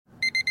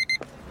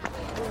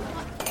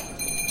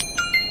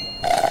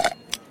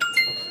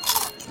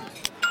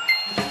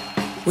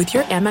With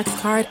your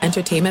Amex card,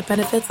 entertainment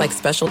benefits like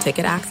special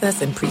ticket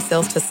access and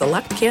pre-sales to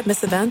select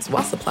can't-miss events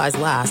while supplies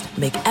last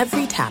make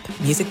every tap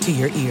music to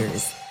your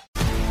ears.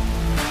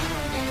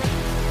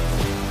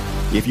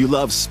 If you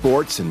love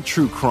sports and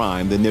true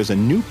crime, then there's a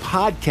new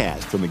podcast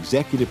from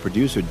executive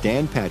producer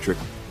Dan Patrick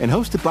and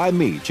hosted by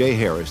me, Jay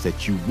Harris,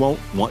 that you won't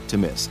want to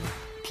miss.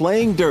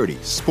 Playing Dirty: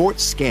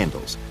 Sports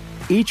Scandals.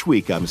 Each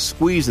week, I'm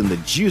squeezing the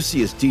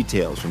juiciest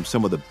details from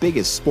some of the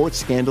biggest sports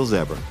scandals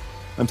ever.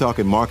 I'm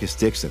talking Marcus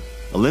Dixon,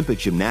 Olympic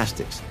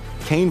gymnastics,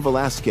 Cain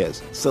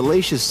Velasquez,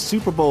 salacious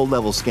Super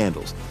Bowl-level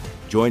scandals.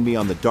 Join me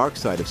on the dark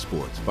side of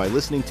sports by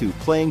listening to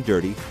Playing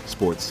Dirty: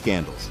 Sports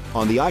Scandals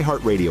on the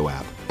iHeartRadio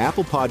app,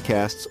 Apple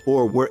Podcasts,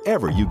 or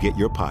wherever you get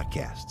your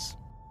podcasts.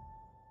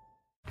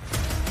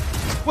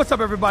 What's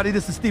up, everybody?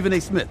 This is Stephen A.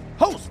 Smith,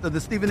 host of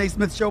the Stephen A.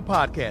 Smith Show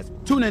podcast.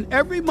 Tune in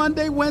every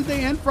Monday,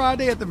 Wednesday, and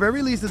Friday at the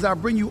very least as I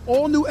bring you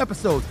all new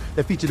episodes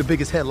that feature the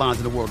biggest headlines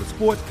in the world of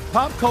sports,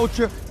 pop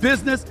culture,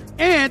 business,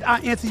 and I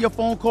answer your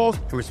phone calls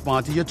and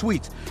respond to your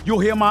tweets. You'll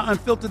hear my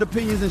unfiltered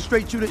opinions and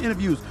straight-shooter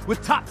interviews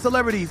with top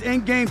celebrities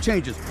and game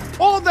changers.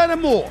 All that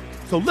and more.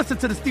 So listen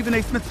to the Stephen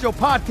A. Smith Show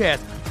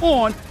podcast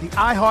on the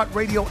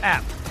iHeartRadio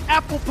app,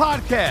 Apple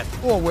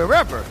Podcasts, or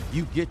wherever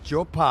you get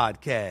your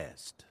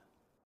podcast.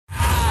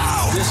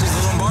 This is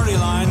the Lombardi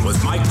Line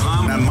with Mike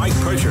Palm and Mike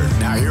Pritchard.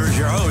 Now here's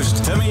your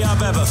host, Timmy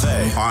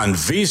Abebefe, on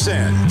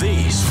VSiN,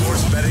 the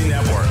Sports Betting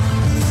Network.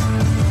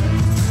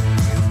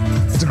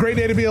 It's a great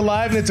day to be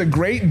alive, and it's a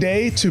great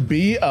day to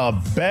be a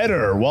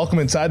bettor. Welcome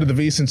inside to the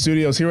VSiN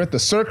studios here at the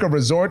Circa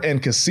Resort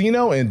and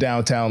Casino in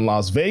downtown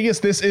Las Vegas.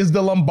 This is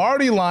the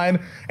Lombardi Line,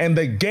 and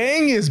the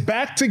gang is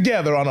back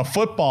together on a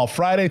Football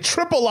Friday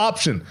triple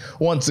option.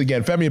 Once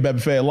again, Femi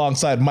Abebefe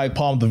alongside Mike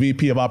Palm, the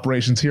VP of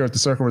Operations here at the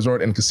Circa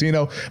Resort and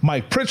Casino.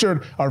 Mike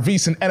Pritchard, our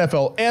VSiN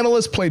NFL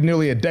analyst, played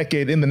nearly a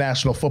decade in the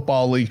National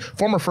Football League,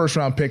 former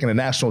first-round pick and a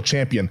national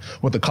champion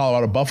with the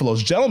Colorado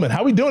Buffaloes. Gentlemen,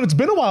 how we doing? It's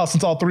been a while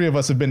since all three of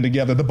us have been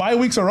together. The bye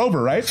weeks are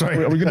over, right?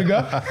 Are we good to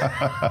go?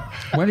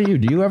 When do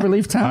you ever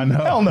leave town?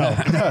 Hell no.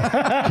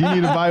 You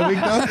need a bye week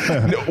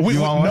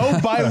though? No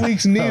bye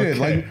weeks needed.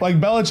 Okay. Like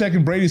Belichick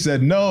and Brady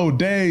said, no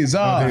days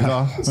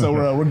off. So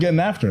we're getting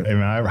after it. Hey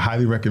man, I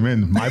highly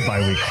recommend my bye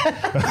week.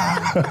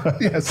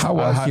 Yes. How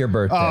was your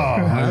birthday?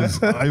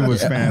 It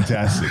was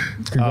fantastic.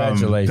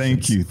 Congratulations.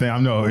 Thank you.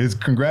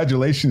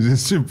 Congratulations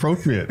is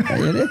appropriate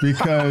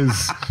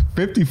because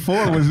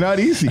 54 was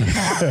not easy.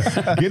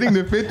 Getting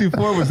to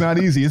 54 was not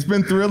easy. It's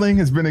been thrilling.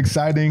 It's been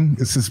exciting.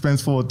 It's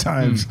suspenseful at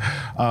times,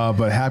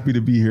 but happy to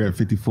be here at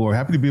 54.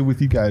 Happy to be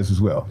with you guys as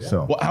well. Yeah.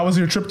 So, how was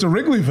your trip to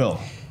Wrigleyville?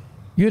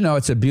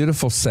 It's a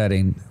beautiful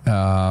setting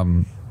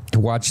to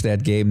watch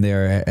that game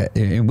there.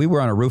 And we were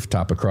on a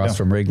rooftop across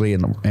from Wrigley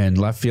and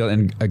left field,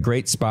 and a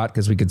great spot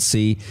because we could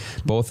see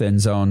both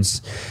end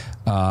zones.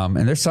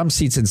 And there's some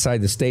seats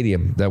inside the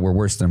stadium that were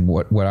worse than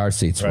what our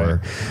seats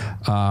were.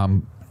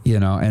 And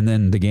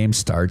then the game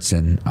starts,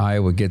 and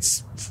Iowa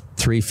gets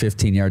 3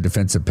 15-yard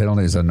defensive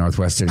penalties on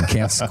Northwestern and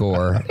can't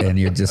score, and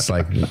you're just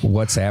like,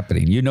 what's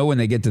happening? When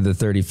they get to the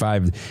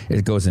 35,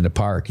 it goes into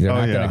park. They're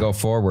not going to go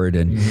forward.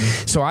 And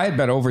so I had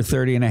bet over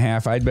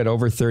 30.5. I'd bet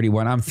over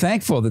 31. I'm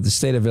thankful that the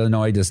state of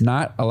Illinois does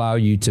not allow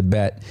you to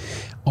bet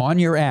on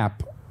your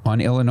app on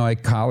Illinois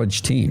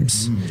college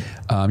teams.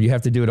 You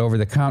have to do it over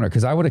the counter,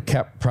 because I would have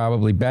kept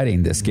probably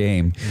betting this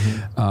game.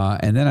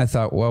 And then I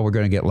thought, well, we're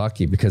going to get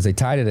lucky because they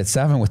tied it at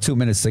 7 with 2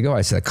 minutes to go.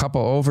 I said, a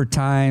couple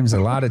overtimes, a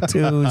lot of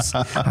twos.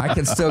 I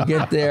can still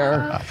get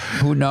there.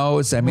 Who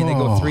knows? I mean, they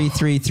go 3,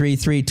 3, 3,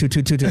 3, 2,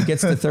 2, 2, 2. It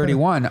gets to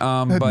 31.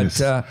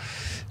 But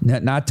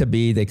not to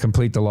be. They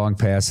complete the long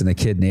pass, and the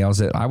kid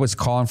nails it. I was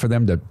calling for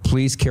them to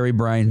please carry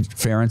Brian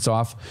Ferentz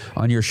off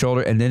on your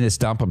shoulder and then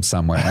just dump him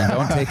somewhere. And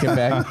don't take him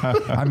back.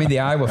 I mean, the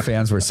Iowa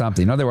fans were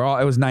something. They were all.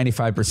 It was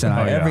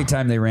 95%. Every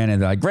time they ran in,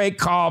 they're like, "Great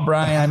call,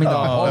 Brian." I mean, the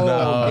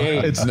whole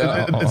game. It's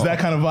that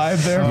kind of vibe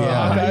there.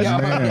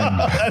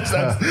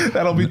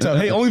 That'll be tough.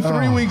 Hey, only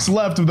 3 weeks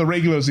left of the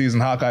regular season,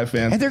 Hawkeye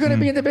fans. And they're going to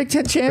be in the Big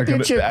Ten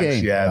championship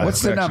game. Yeah,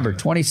 what's the number?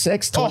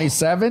 26,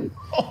 27?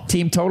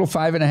 Team total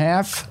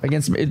 5.5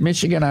 against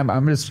Michigan.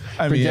 I'm just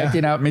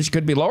projecting out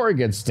Michigan could be lower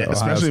against Ohio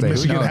especially State. if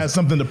Michigan has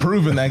something to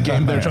prove in that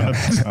game. They're trying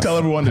to tell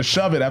everyone to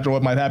shove it after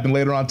what might happen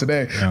later on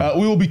today.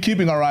 We will be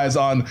keeping our eyes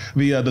on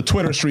the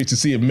Twitter streets to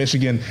see if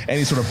Michigan,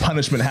 any sort of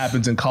punishment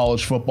happens in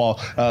college football.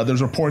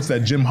 There's reports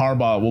that Jim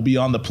Harbaugh will be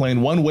on the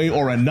plane one way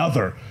or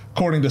another,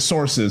 according to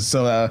sources.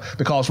 So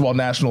the College Football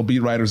National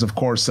beat writers, of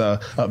course,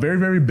 very,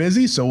 very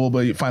busy. So we'll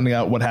be finding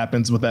out what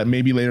happens with that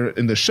maybe later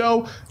in the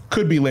show.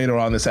 Could be later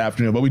on this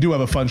afternoon, but we do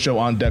have a fun show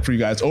on deck for you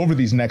guys over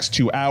these next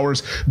 2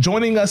 hours.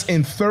 Joining us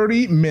in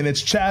 30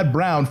 minutes, Chad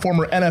Brown,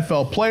 former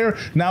NFL player,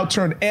 now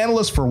turned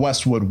analyst for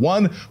Westwood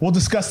One. We'll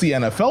discuss the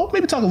NFL,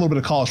 maybe talk a little bit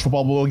of college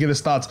football, but we'll get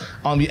his thoughts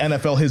on the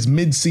NFL, his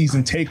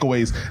mid-season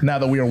takeaways now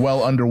that we are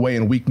well underway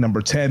in week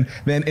number 10.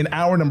 Then in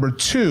hour number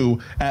 2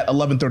 at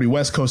 11:30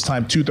 West Coast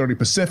time, 2:30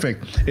 Pacific,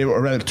 Pacific,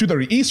 or rather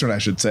 2:30 Eastern, I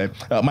should say.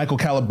 Michael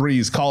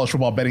Calabrese, college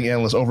football betting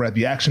analyst over at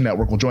the Action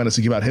Network, will join us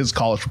to give out his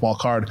college football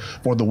card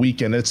for the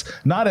weekend. It's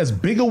not as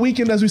big a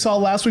weekend as we saw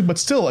last week, but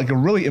still like a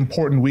really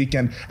important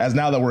weekend, as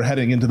now that we're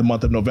heading into the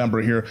month of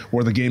November here,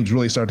 where the games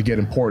really start to get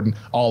important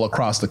all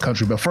across the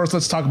country. But first,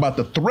 let's talk about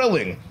the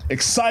thrilling,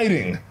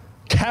 exciting,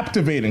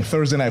 captivating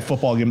Thursday night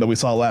football game that we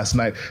saw last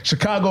night.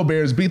 Chicago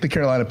Bears beat the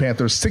Carolina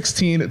Panthers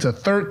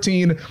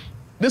 16-13.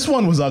 This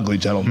one was ugly,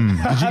 gentlemen.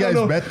 Did you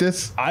guys bet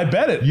this? I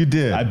bet it. You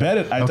did? I bet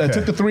it. I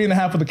took the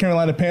 3.5 of the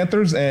Carolina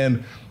Panthers,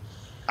 and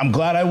I'm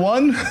glad I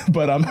won,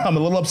 but I'm a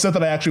little upset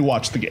that I actually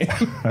watched the game.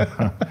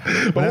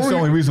 But that's the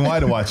only reason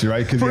why to watch it,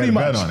 right? Because you had to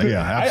bet on it.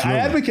 Yeah,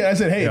 absolutely. I advocate. I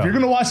said, hey, if you're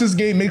going to watch this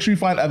game, make sure you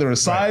find either a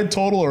side,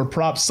 total, or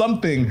prop,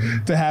 something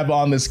to have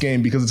on this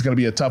game, because it's going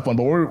to be a tough one.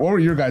 But what were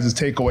your guys'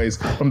 takeaways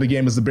from the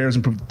game as the Bears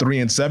improved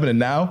 3-7 and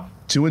now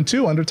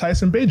 2-2 under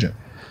Tyson Bagent?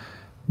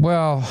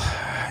 Well,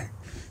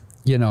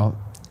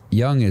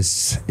 Young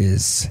is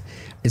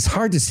it's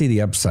hard to see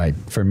the upside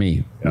for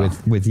me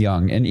with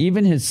Young, and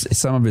even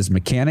some of his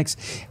mechanics.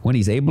 When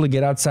he's able to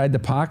get outside the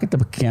pocket, the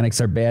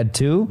mechanics are bad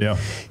too. Yeah,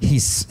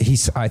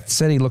 I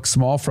said he looked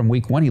small from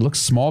week one. He looks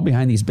small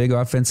behind these big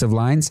offensive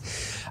lines.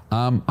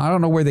 I don't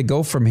know where they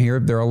go from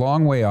here. They're a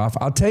long way off.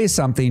 I'll tell you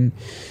something.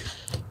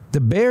 The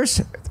Bears,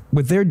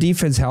 with their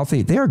defense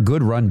healthy, they're a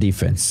good run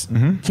defense.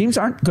 Mm-hmm. Teams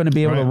aren't going to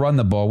be able to run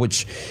the ball,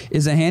 which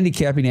is a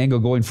handicapping angle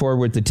going forward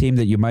with the team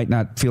that you might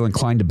not feel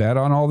inclined to bet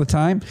on all the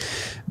time.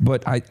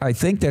 But I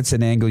think that's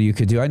an angle you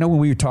could do. I know when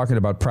we were talking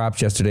about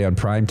props yesterday on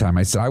primetime,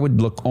 I said I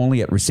would look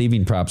only at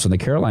receiving props on the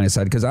Carolina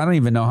side, because I don't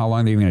even know how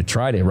long they're going to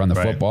try to run the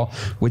football,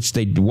 which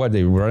they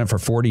run it for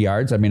 40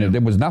 yards. I mean,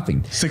 it was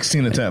nothing.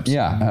 16 attempts.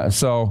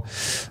 So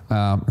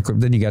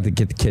then you got to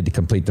get the kid to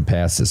complete the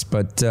passes.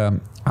 But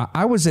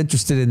I was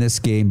interested in this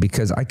game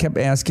because I kept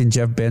asking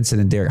Jeff Benson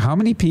and Derek, how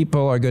many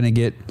people are going to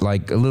get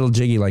like a little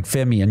jiggy like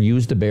Femi and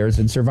use the Bears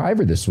in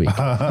Survivor this week,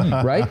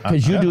 right?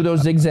 Because you do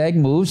those zigzag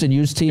moves and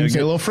use teams.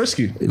 Get a little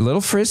frisky.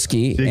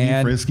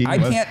 Frisky.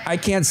 I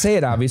can't say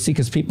it obviously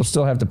because people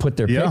still have to put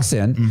their picks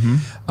in.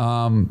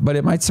 Mm-hmm. But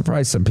it might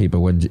surprise some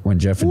people when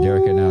Jeff and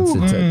Derek announced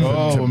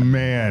it.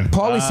 Man.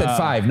 Paulie said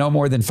 5, no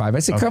more than 5. I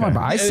said, come on.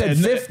 I said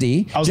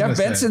 50. Jeff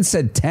Benson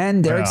said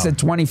 10. Derek said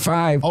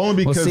 25.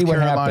 Only because we'll see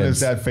Carolina is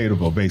that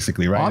favorable,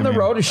 basically, right? On the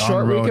road, a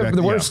short week of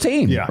the worst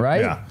team,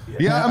 right?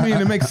 Yeah, I mean,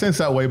 it makes sense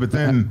that way, but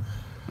then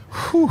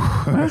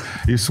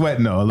you're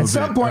sweating though a little bit. At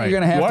some point, you're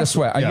going to have to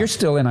sweat. You're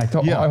still in. I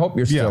hope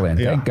you're still in.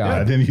 Thank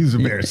God. I didn't use the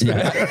Bears.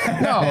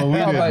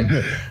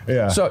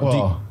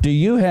 So do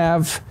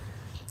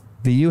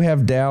you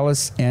have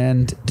Dallas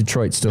and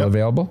Detroit still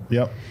available?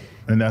 Yep.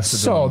 And that's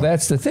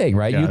that's the thing,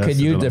 right? You could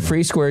use the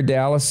free square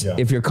Dallas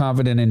if you're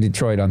confident in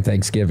Detroit on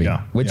Thanksgiving,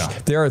 which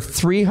there are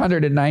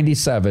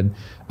 397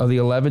 of the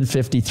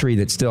 1153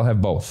 that still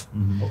have both.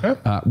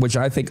 Mm-hmm. Which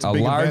I think a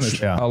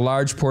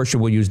large portion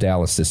will use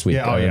Dallas this week.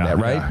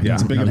 Right?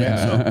 It's a big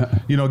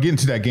advantage. Getting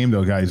to that game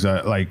though, guys,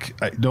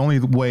 the only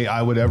way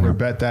I would ever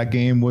bet that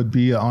game would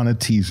be on a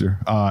teaser.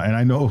 And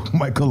I know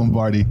Michael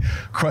Lombardi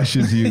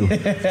crushes you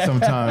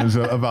sometimes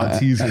about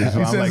teasers.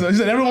 He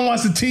said everyone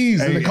wants to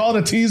tease, and they call it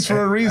a tease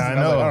for a reason. I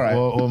know. All right.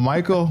 Well,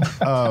 Michael,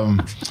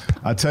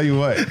 I'll tell you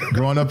what,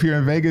 growing up here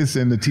in Vegas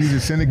and the teaser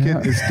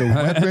syndicate is the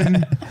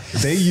weapon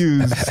they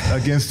use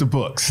against the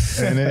books.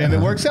 And it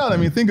works out. I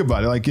mean, think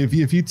about it. Like if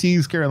you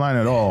tease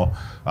Carolina at all,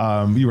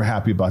 you were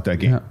happy about that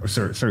game, or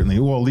certainly,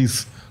 or at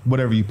least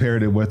whatever you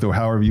paired it with, or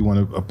however you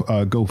want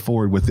to go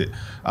forward with it.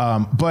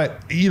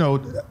 But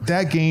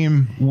that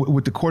game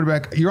with the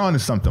quarterback, you're onto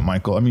something,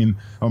 Michael. I mean,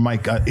 or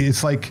Mike,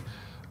 it's like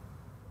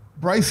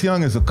Bryce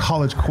Young is a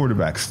college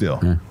quarterback still.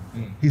 Yeah.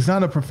 He's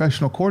not a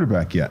professional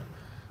quarterback yet.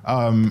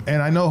 And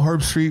I know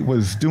Herb Street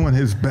was doing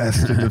his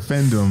best to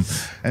defend him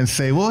and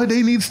say, well,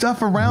 they need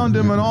stuff around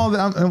him and all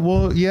that. And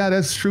well, yeah,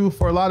 that's true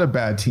for a lot of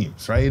bad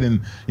teams, right?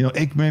 And,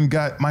 Aikman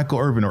got Michael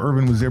Irvin, or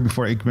Irvin was there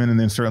before Aikman, and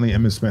then certainly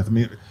Emmitt Smith. I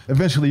mean,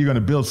 eventually you're going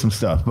to build some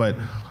stuff. But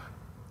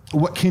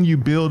what can you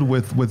build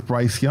with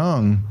Bryce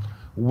Young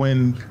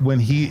when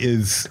he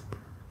is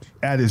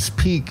at his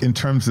peak in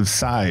terms of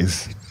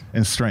size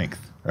and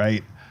strength,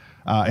 right?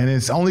 And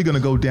it's only going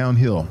to go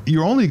downhill.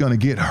 You're only going to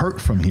get hurt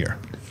from here.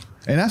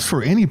 And that's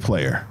for any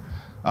player.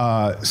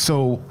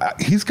 So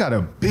he's got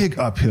a big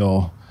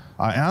uphill.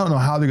 And I don't know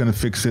how they're going to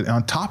fix it.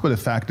 On top of the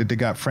fact that they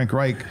got Frank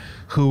Reich,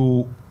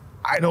 who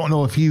I don't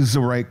know if he's the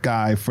right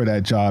guy for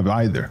that job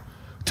either,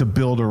 to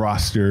build a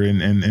roster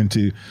and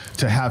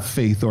to have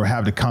faith or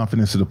have the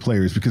confidence of the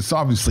players. Because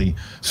obviously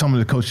some of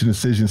the coaching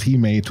decisions he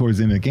made towards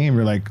the end of the game,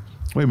 you're like,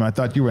 wait a minute, I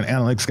thought you were an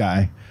analytics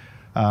guy.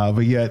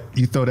 But yet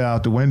you throw that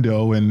out the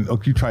window and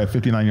you try a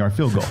 59-yard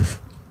field goal.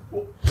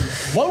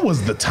 What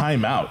was the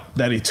timeout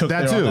that he took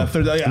That there too. on that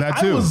third? That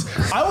too.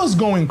 I was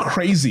going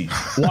crazy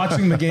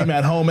watching the game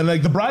at home, and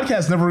like the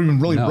broadcast never even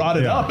really brought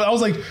it up. I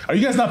was like, "Are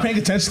you guys not paying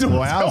attention to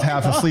what's Well, I was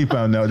half asleep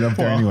up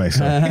there anyway.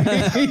 So.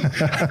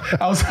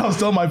 I was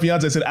telling my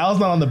fiance, I said, Al's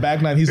not on the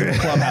back nine, he's in the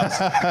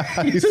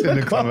clubhouse. He's in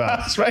the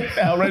clubhouse right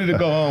now, ready to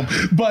go home.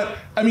 But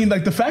I mean,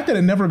 like the fact that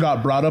it never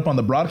got brought up on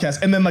the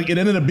broadcast, and then like it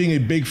ended up being a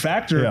big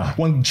factor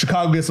when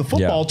Chicago gets a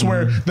football to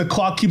where the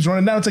clock keeps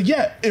running down. It's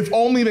like, if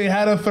only they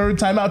had a third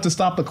timeout to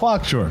stop the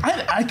clock. Sure.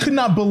 I could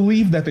not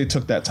believe that they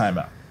took that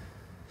timeout.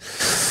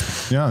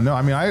 Yeah, no,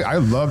 I mean, I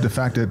love the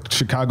fact that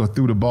Chicago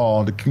threw the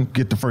ball to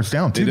get the first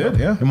down, too. They did,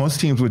 yeah. And most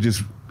teams would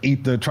just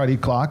try to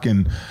eat clock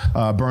and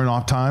burn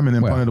off time and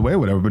then punt it away,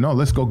 whatever. But no,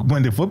 let's go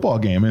win the football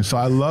game. And so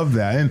I love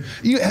that. And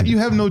you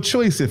have no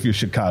choice if you're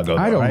Chicago.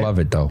 I don't love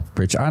it, though,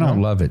 Rich. I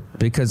don't love it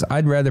because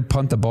I'd rather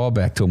punt the ball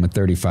back to them with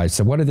 35.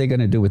 So what are they going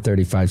to do with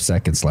 35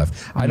 seconds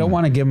left? I don't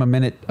want to give them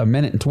a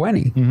minute and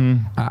 20.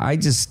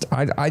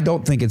 I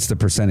don't think it's the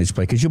percentage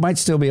play because you might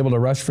still be able to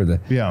rush for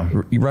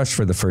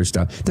the first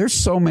down. There's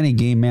so many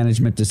game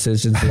management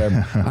decisions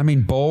that I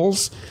mean,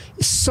 Bowles,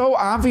 so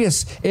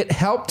obvious. It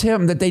helped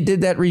him that they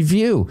did that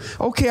review.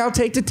 Okay, I'll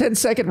take the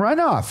 10-second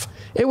runoff.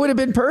 It would have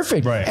been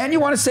perfect. Right. And you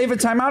want to save a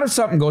timeout if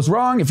something goes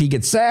wrong, if he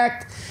gets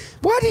sacked.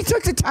 What? He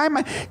took the time.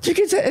 You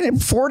get to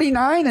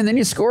 49, and then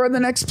you score on the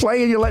next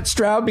play, and you let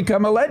Stroud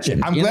become a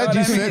legend. I'm glad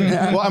you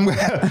said. Well, I'm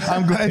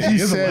glad you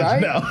said.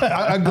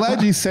 I'm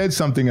glad you said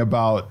something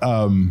about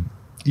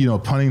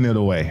punting it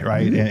away,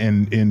 right?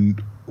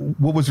 And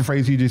what was the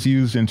phrase you just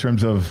used in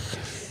terms of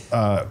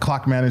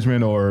clock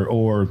management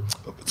or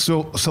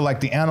so like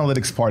the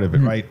analytics part of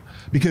it, right?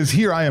 Because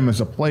here I am as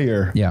a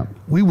player. Yeah,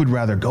 we would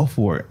rather go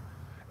for it,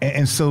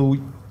 and so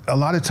a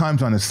lot of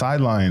times on the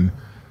sideline,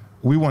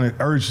 we want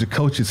to urge the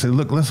coaches to say,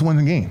 look, let's win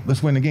the game.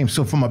 Let's win the game.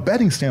 So from a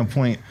betting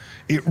standpoint,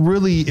 it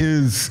really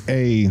is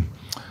a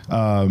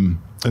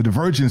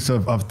divergence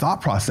of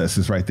thought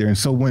processes right there. And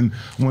so when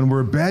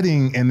we're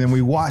betting and then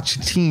we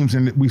watch teams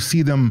and we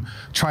see them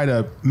try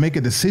to make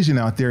a decision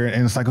out there,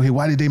 and it's like, okay,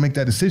 why did they make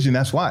that decision?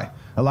 That's why.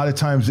 A lot of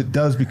times it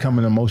does become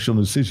an emotional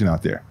decision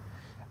out there.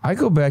 I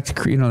go back to,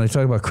 they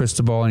talk about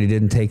Cristobal and he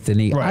didn't take the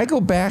knee. Right. I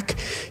go back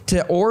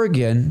to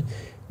Oregon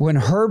when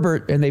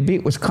Herbert and they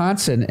beat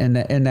Wisconsin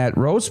in that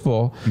Rose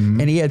Bowl,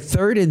 and he had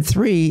 3rd and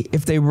 3.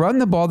 If they run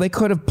the ball, they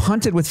could have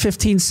punted with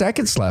 15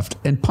 seconds left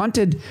and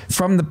punted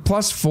from the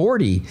plus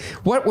 40.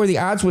 What were the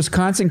odds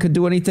Wisconsin could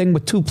do anything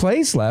with 2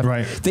 plays left?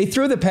 Right. They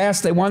threw the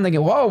pass, they won. They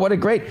go, whoa, what a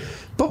great.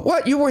 But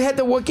what? You had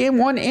the game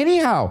won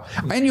anyhow.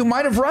 And you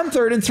might have run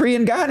 3rd and 3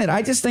 and gotten it.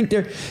 I just think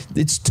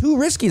it's too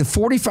risky. The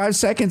 45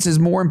 seconds is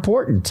more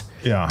important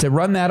to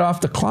run that off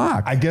the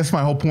clock. I guess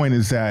my whole point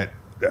is that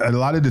a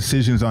lot of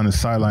decisions on the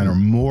sideline are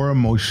more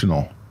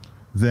emotional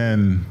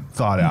than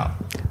thought out.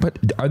 But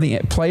are the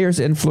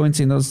players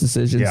influencing those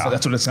decisions? Yeah,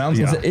 that's what it sounds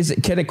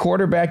like. Can a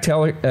quarterback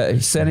tell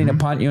sending a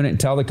punt unit and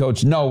tell the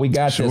coach, no, we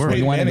got this.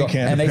 We want to go.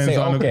 And they say,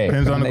 okay.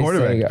 Depends on the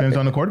quarterback. Depends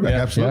on the quarterback.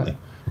 Absolutely.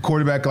 A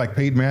quarterback like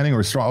Peyton Manning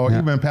or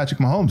even Patrick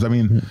Mahomes. I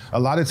mean, a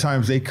lot of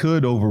times they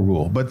could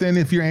overrule. But then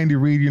if you're Andy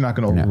Reid, you're not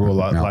going to overrule a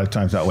lot of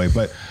times that way.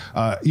 But,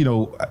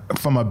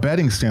 from a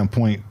betting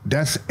standpoint,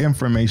 that's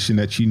information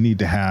that you need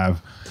to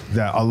have,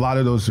 that a lot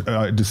of those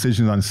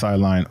decisions on the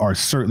sideline are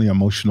certainly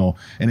emotional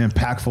and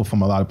impactful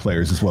from a lot of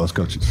players as well as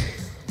coaches.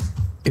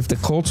 If the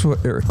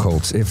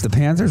if the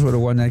Panthers would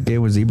have won that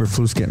game, was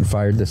Eberflus getting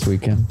fired this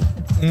weekend?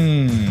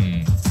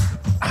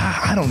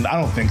 I don't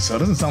think so. It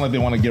doesn't sound like they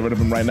want to get rid of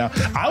him right now.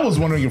 I was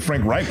wondering if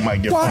Frank Reich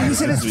might get fired. Well,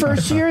 he's in his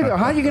first year, though.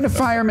 How are you going to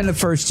fire him in the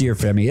first year,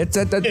 Femi?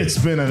 It's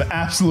been an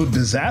absolute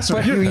disaster.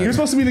 But you're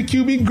supposed to be the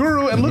QB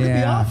guru and look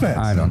at the offense.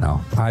 I don't know.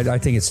 I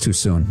think it's too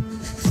soon.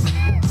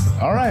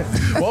 All right.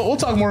 Well, we'll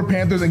talk more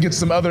Panthers and get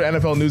some other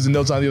NFL news and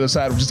notes on the other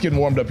side. We're just getting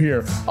warmed up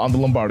here on the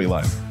Lombardi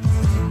line.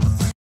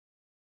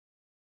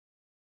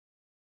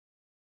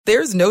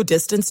 There's no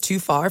distance too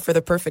far for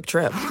the perfect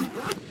trip.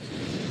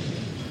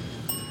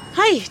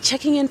 Hi,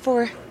 checking in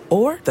for...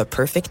 Or the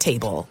perfect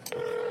table.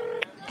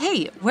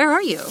 Hey, where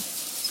are you?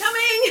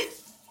 Coming!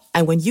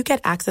 And when you get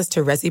access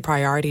to Resi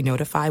Priority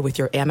Notify with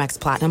your Amex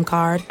Platinum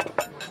card...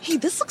 Hey,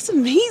 this looks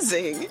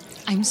amazing.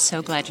 I'm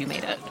so glad you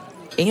made it.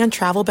 And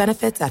travel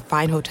benefits at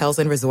fine hotels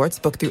and resorts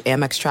booked through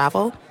Amex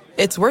Travel,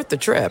 it's worth the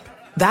trip.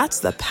 That's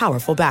the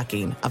powerful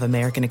backing of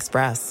American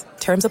Express.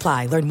 Terms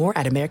apply. Learn more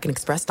at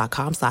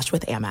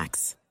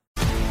americanexpress.com/withAmex.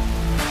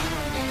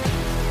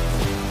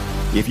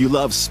 If you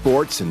love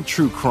sports and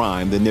true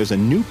crime, then there's a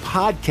new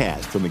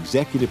podcast from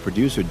executive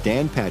producer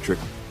Dan Patrick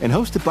and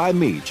hosted by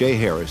me, Jay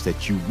Harris,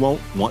 that you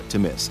won't want to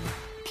miss.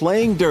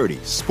 Playing Dirty: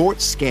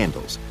 Sports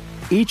Scandals.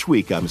 Each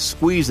week, I'm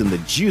squeezing the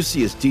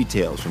juiciest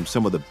details from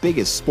some of the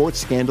biggest sports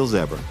scandals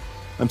ever.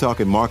 I'm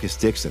talking Marcus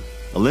Dixon,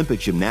 Olympic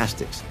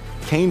gymnastics,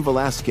 Cain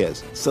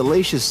Velasquez,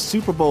 salacious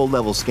Super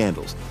Bowl-level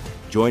scandals.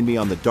 Join me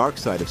on the dark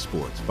side of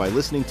sports by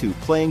listening to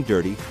Playing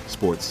Dirty: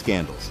 Sports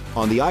Scandals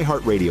on the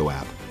iHeartRadio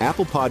app,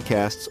 Apple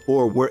Podcasts,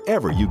 or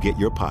wherever you get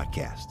your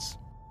podcasts.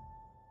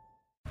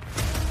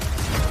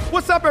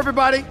 What's up,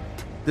 everybody?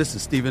 This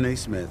is Stephen A.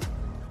 Smith.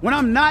 When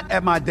I'm not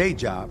at my day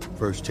job,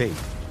 First Take,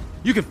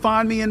 You can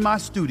find me in my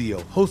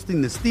studio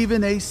hosting the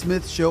Stephen A.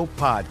 Smith Show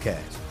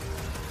podcast.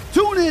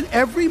 Tune in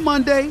every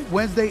Monday,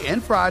 Wednesday,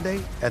 and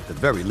Friday, at the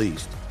very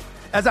least,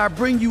 as I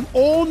bring you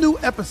all new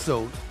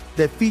episodes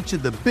that feature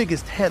the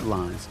biggest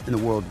headlines in the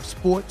world of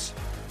sports,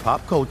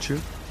 pop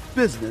culture,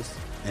 business,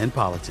 and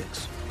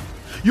politics.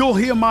 You'll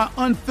hear my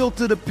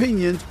unfiltered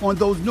opinions on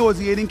those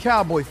nauseating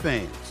Cowboy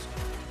fans,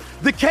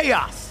 the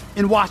chaos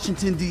in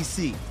Washington,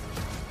 D.C.,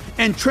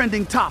 and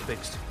trending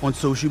topics on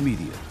social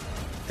media,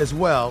 as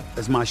well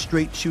as my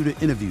straight shooter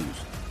interviews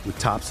with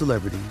top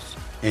celebrities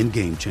and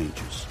game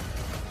changers.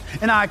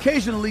 And I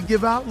occasionally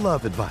give out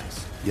love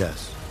advice.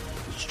 Yes,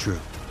 it's true.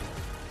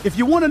 If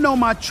you want to know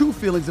my true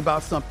feelings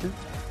about something,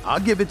 I'll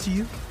give it to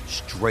you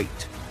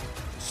straight.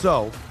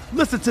 So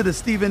listen to the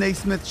Stephen A.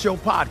 Smith Show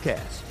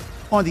podcast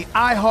on the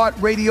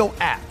iHeartRadio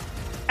app,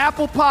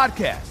 Apple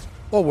Podcasts,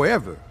 or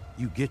wherever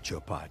you get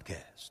your podcast.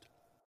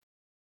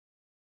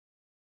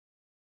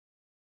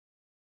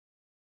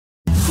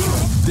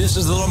 This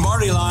is the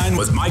Lombardi Line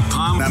with Mike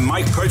Palm and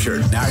Mike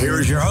Pritchard. Now here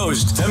is your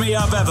host, Timmy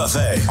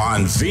Abebefe,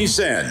 on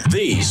VSiN,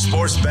 the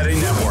Sports Betting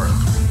Network.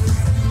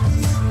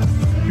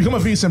 Become a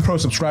VSiN Pro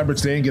subscriber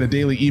today and get a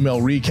daily email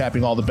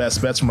recapping all the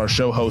best bets from our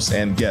show hosts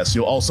and guests.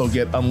 You'll also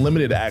get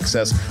unlimited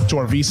access to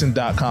our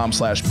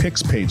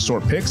VSiN.com/picks page.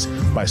 Sort picks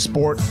by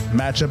sport,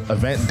 matchup,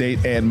 event,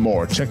 date, and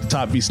more. Check the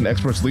top VSiN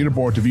experts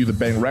leaderboard to view the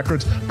betting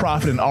records,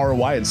 profit, and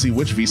ROI and see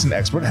which VSiN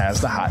expert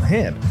has the hot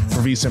hand. For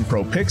VSiN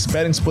Pro picks,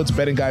 betting splits,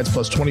 betting guides,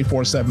 plus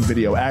 24/7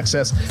 video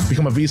access.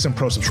 Become a VSiN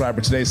Pro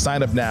subscriber today.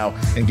 Sign up now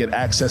and get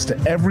access to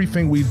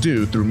everything we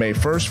do through May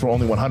 1st for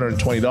only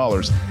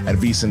 $120 at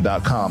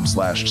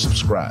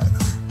VSiN.com/subscribe.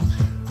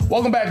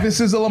 Welcome back. This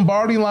is the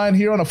Lombardi Line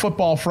here on a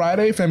Football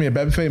Friday. Femi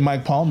Abebefe,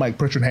 Mike Palm, Mike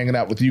Pritchard hanging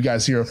out with you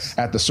guys here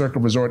at the Circuit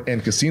Resort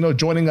and Casino.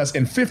 Joining us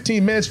in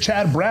 15 minutes,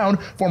 Chad Brown,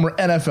 former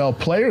NFL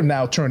player,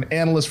 now turned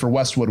analyst for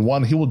Westwood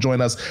One. He will join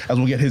us as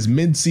we'll get his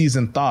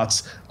mid-season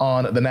thoughts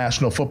on the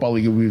National Football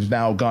League. We've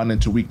now gone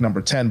into week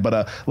number 10.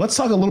 But let's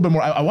talk a little bit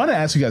more. I want to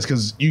ask you guys,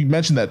 because you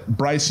mentioned that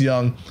Bryce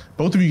Young,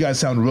 both of you guys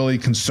sound really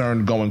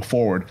concerned going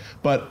forward.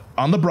 But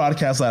on the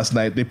broadcast last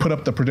night, they put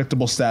up the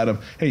predictable stat of,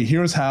 hey,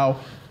 here's how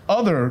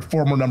other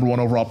former number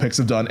one overall picks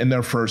have done in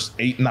their first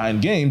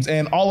 8-9 games,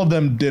 and all of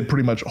them did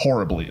pretty much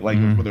horribly. Like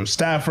whether it was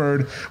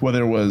Stafford,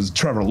 whether it was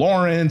Trevor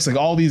Lawrence, like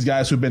all these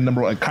guys who've been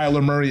number one, like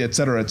Kyler Murray, et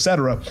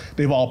cetera,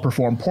 they've all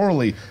performed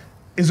poorly.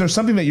 Is there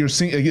something that you're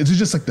seeing? Is it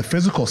just like the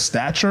physical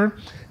stature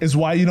is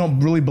why you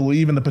don't really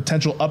believe in the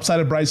potential upside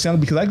of Bryce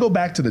Young? Because I go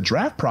back to the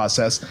draft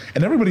process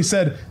and everybody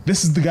said,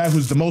 this is the guy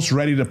who's the most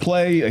ready to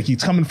play. Like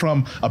he's coming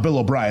from a Bill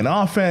O'Brien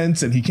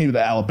offense and he came to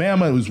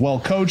Alabama. It was well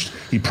coached.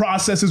 He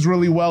processes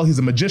really well. He's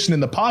a magician in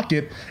the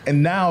pocket.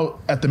 And now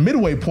at the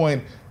midway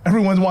point,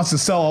 everyone wants to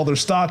sell all their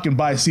stock and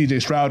buy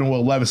C.J. Stroud and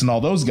Will Levis and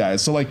all those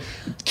guys. So, like,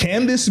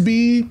 can this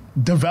be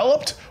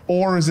developed,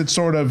 or is it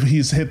sort of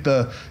he's hit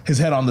his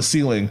head on the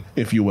ceiling,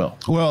 if you will?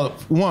 Well,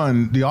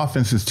 one, the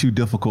offense is too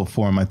difficult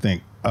for him, I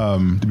think,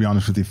 to be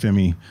honest with you,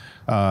 Femi.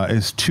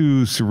 It's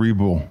too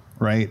cerebral,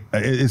 right?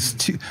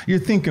 You're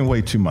thinking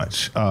way too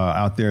much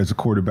out there as a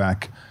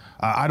quarterback.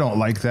 I don't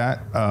like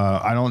that.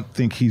 I don't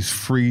think he's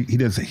free. He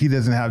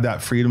doesn't have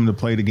that freedom to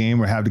play the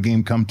game or have the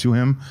game come to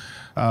him.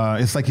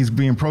 It's like he's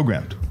being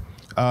programmed.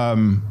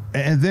 And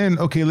then,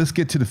 okay, let's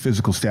get to the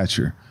physical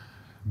stature.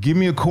 Give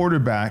me a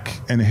quarterback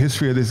in the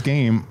history of this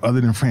game,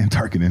 other than Fran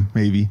Tarkenton,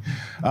 maybe,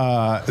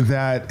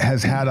 that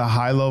has had a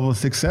high level of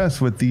success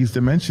with these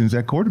dimensions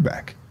at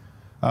quarterback.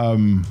 I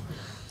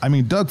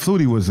mean, Doug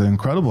Flutie was an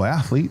incredible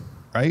athlete,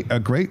 right? A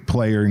great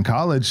player in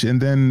college. And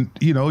then,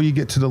 you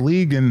get to the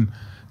league and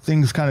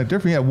things kind of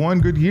different. He had one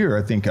good year,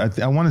 I think.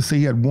 I want to say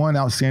he had one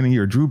outstanding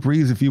year. Drew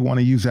Brees, if you want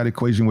to use that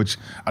equation, which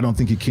I don't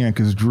think you can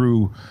because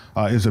Drew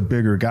is a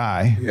bigger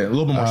guy. Yeah, a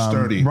little bit more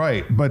sturdy.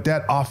 Right, but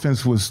that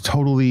offense was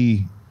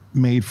totally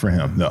made for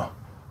him, though,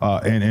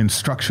 and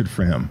structured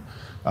for him.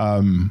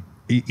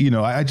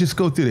 I just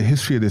go through the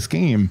history of this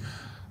game,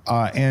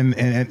 and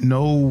at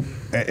no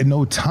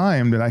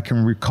time that I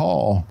can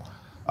recall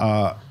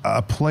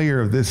a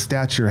player of this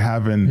stature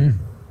having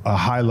a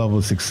high level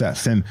of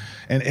success. And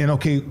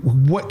okay,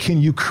 what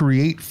can you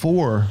create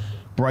for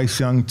Bryce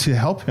Young to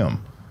help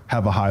him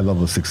have a high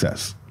level of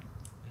success?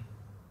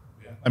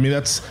 I mean,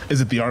 is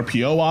it the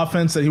RPO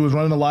offense that he was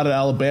running a lot at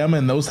Alabama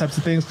and those types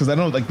of things? Because they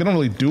don't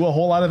really do a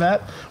whole lot of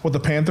that with the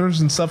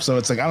Panthers and stuff. So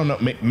it's like, I don't know,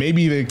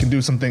 maybe they can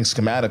do some things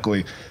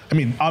schematically. I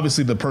mean,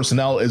 obviously the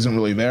personnel isn't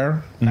really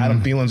there.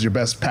 Adam Thielen's your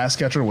best pass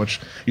catcher,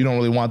 which you don't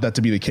really want that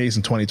to be the case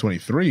in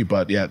 2023.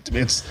 But yeah,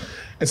 it's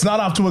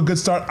not off to a good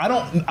start. I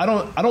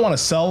don't want to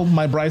sell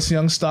my Bryce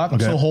Young stock. I'm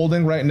still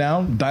holding right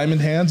now, diamond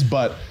hands,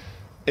 but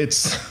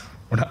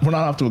we're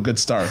not off to a good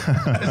start.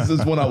 This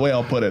is one way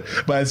I'll put it.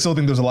 But I still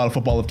think there's a lot of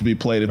football left to be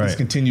played. If this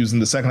continues in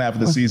the second half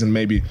of the season,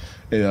 maybe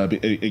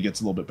it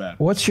gets a little bit bad.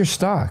 What's your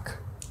stock?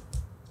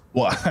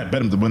 Well, I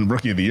bet him to win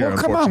Rookie of the Year. Well,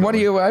 come on. What do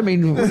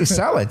you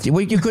sell it?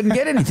 You couldn't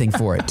get anything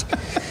for it.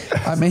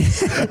 I mean,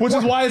 which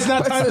is why it's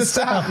not time to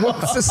sell.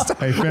 What's the stock?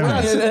 Hey,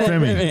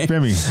 Femi,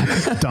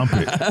 dump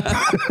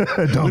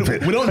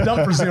it. We don't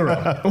dump for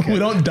zero. We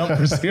don't dump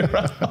for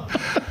zero.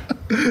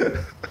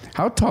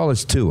 How tall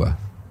is Tua?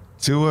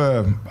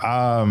 Tua,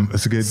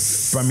 it's a good,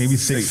 maybe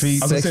 6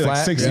 feet. I was going to say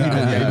like 6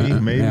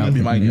 feet. Maybe. That'd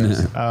be my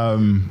guess.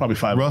 Probably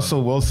 5.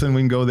 Russell Wilson,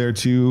 we can go there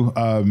too.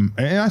 And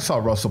I saw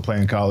Russell play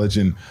in college,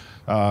 and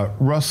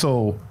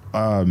Russell,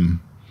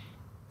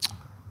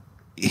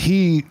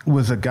 he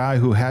was a guy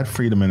who had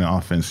freedom in the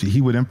offense.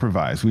 He would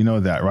improvise. We know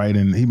that, right?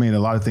 And he made a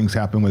lot of things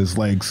happen with his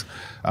legs.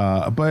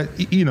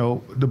 But, you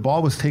know, the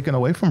ball was taken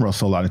away from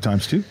Russell a lot of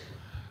times too.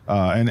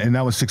 And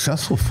that was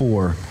successful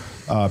for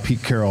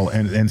Pete Carroll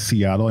and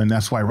Seattle. And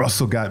that's why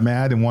Russell got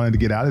mad and wanted to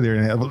get out of there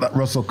and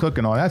Russell Cook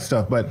and all that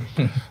stuff. But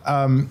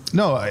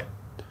no,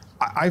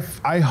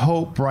 I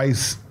hope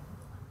Bryce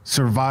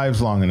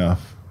survives long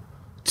enough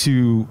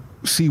to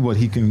see what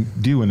he can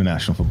do in the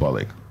National Football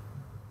League.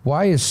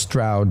 Why is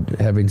Stroud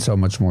having so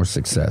much more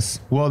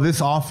success? Well,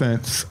 this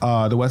offense,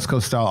 the West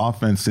Coast style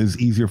offense, is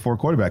easier for a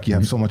quarterback. You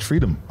have so much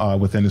freedom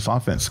within this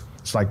offense.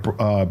 It's like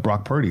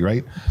Brock Purdy,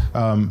 right?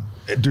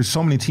 There's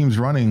so many teams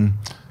running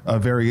a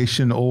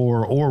variation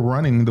or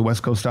running the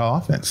West Coast style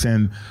offense.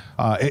 And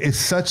it's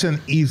such an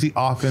easy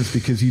offense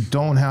because you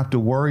don't have to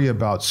worry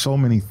about so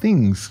many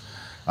things.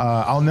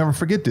 I'll never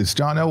forget this.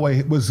 John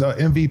Elway was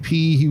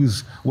MVP. He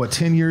was,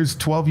 10 years,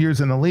 12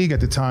 years in the league at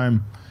the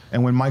time.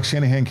 And when Mike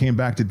Shanahan came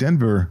back to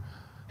Denver,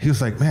 he was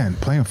like, man,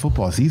 playing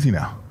football is easy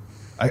now.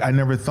 I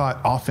never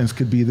thought offense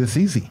could be this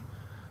easy.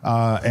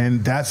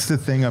 And that's the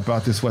thing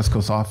about this West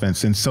Coast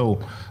offense. And so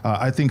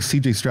I think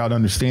C.J. Stroud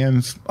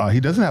understands.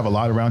 He doesn't have a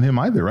lot around him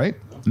either, right?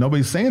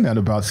 Nobody's saying that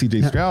about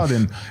C.J. Stroud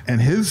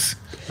and his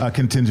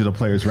contingent of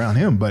players around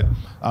him. But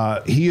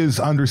he is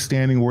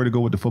understanding where to go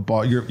with the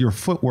football. Your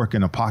footwork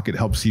in a pocket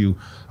helps you.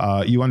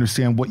 You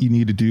understand what you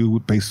need to do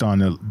based on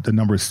the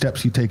number of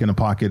steps you take in a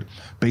pocket,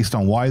 based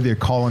on why they're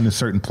calling a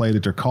certain play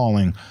that they're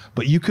calling.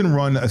 But you can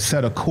run a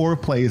set of core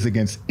plays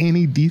against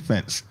any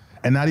defense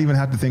and not even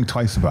have to think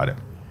twice about it.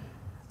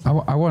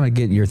 I want to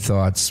get your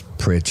thoughts,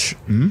 Pritch.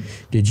 Mm-hmm.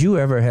 Did you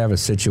ever have a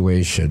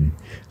situation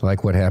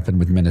like what happened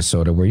with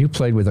Minnesota where you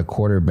played with a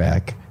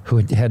quarterback who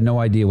had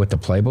no idea what the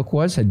playbook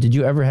was? Did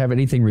you ever have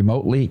anything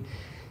remotely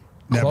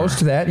close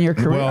to that in your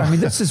career? Well, I mean,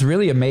 this is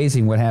really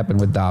amazing what happened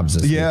with Dobbs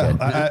this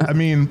weekend. I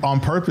mean, on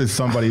purpose,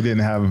 somebody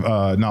didn't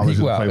have knowledge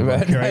of the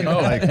playbook. Right?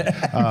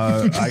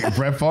 Like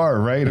Brett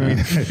Favre, right? I mean,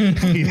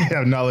 he didn't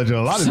have knowledge of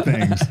a lot of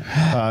things,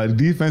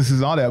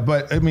 defenses, all that.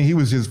 But I mean, he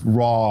was just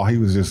raw. He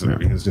was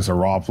just a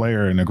raw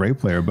player and a great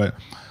player. But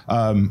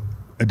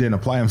it didn't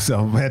apply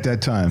himself at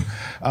that time.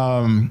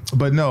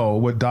 But no,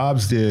 what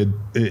Dobbs did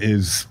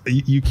is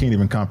you can't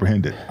even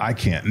comprehend it. I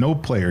can't. No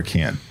player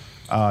can.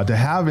 To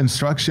have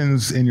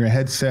instructions in your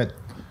headset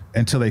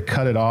until they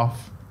cut it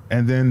off,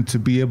 and then to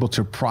be able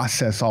to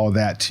process all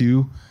that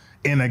too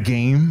in a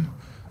game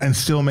and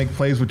still make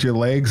plays with your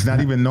legs,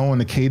 not even knowing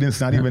the cadence,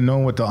 not even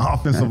knowing what the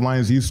offensive line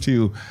is used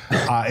to,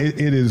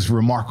 it is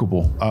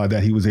remarkable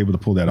that he was able to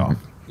pull that off.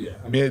 Yeah,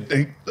 I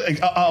mean,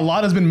 a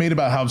lot has been made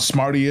about how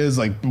smart he is,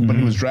 like when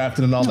he was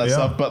drafted and all that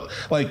stuff. But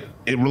like,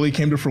 it really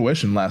came to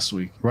fruition last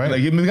week. Right? Like,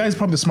 I mean, the guy's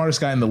probably the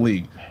smartest guy in the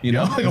league. You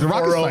know, like a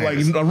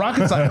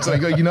rocket science.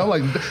 Like, you know,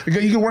 like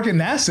you can work at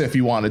NASA if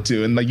you wanted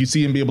to, and like you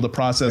see him be able to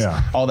process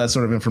all that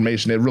sort of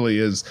information. It really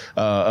is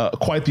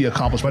quite the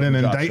accomplishment. But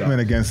an indictment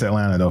against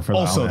Atlanta, though, for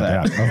also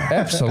that,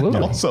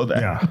 absolutely, also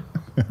that. Yeah.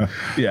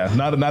 Yeah,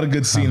 not a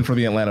good scene for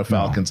the Atlanta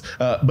Falcons.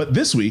 No. But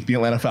this week, the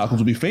Atlanta Falcons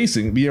will be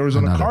facing the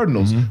Arizona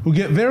Cardinals, who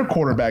get their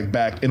quarterback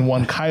back in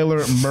one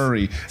Kyler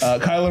Murray.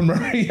 Kyler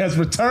Murray has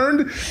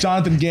returned.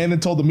 Jonathan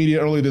Gannon told the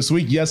media earlier this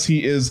week, yes,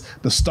 he is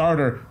the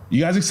starter.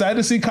 You guys excited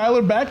to see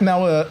Kyler back?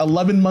 Now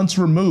 11 months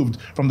removed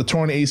from the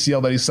torn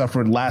ACL that he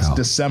suffered last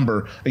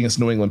December against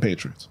New England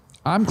Patriots.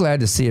 I'm glad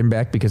to see him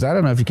back because I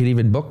don't know if you could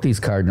even book these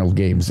Cardinal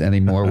games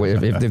anymore. If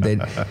they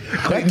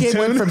that game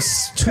went from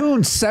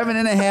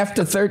 7.5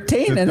 to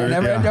 13, and they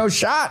never had no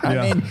shot.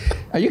 I mean,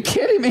 are you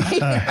kidding me?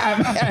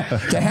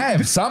 To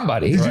have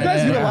somebody. Did you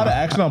guys get a lot of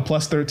action on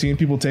plus 13?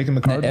 People taking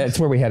the Cardinals. That's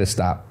where we had to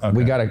stop.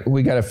 Okay.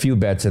 We got a few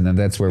bets in, and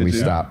that's where we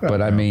stopped.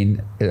 But I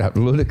mean,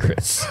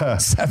 ludicrous.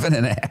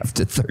 7.5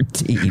 to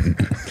 13.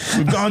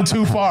 We've gone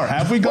too far.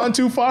 Have we gone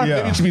too far? Yeah.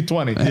 Maybe it should be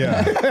 20.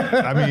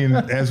 Yeah. I mean,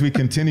 as we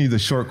continue the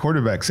short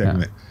quarterback segment.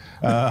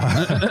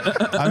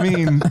 I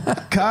mean,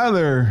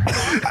 Kyler,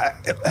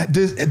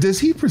 does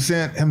he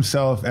present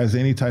himself as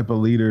any type of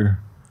leader?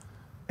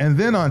 And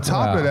then on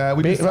top of that,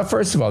 well,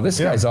 first of all, this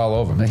guy's all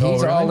over.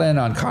 He's all in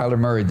on Kyler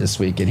Murray this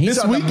weekend. He's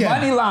on the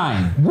money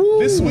line. Woo.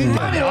 This weekend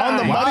on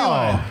the money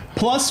line.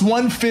 Plus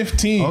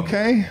 115.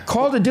 Okay.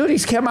 Call of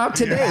Duty's come out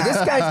today. This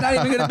guy's not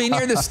even going to be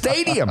near the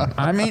stadium.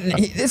 I mean,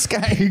 this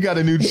guy. He got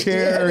a new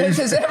chair.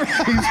 He's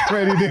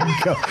ready to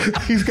go.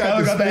 He's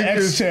got the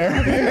X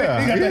chair.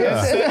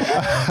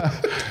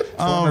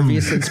 Former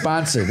VSiN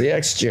sponsor, the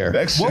X chair.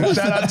 Shout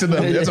out to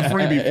them. That's a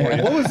freebie for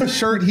you. What was the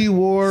shirt he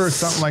wore or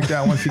something like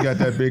that once he got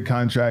that big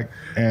contract?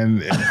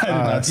 And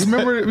you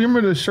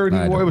remember the shirt he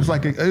wore? It was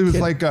like something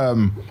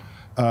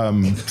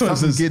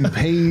getting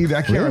paid.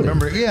 I can't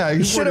remember. Yeah,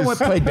 he should have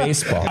played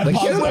baseball. The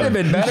kid would have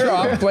been better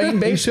off playing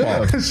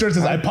baseball. His shirt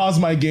says, "I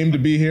paused my game to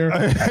be here."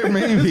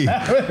 Maybe.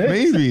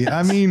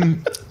 I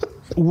mean,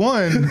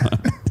 one,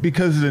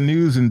 because of the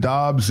news and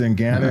Dobbs and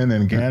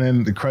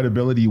Gannon, the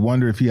credibility, you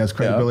wonder if he has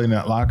credibility in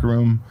that locker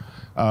room.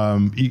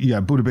 You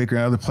got Budda Baker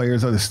and other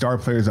players, other star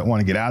players that want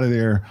to get out of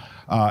there.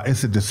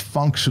 It's a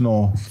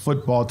dysfunctional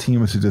football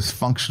team. It's a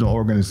dysfunctional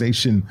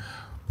organization.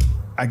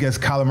 I guess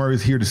Kyler Murray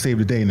is here to save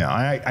the day now.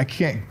 I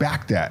can't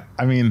back that.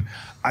 I mean,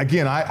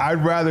 again,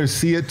 I'd rather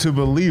see it to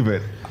believe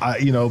it,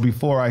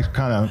 before I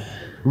kind of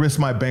risk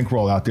my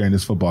bankroll out there in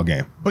this football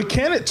game. But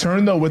can it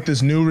turn, though, with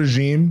this new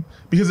regime?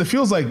 Because it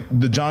feels like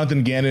the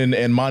Jonathan Gannon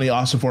and Monty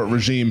Ossenfort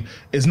regime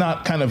is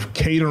not kind of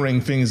catering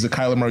things to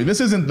Kyler Murray.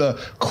 This isn't the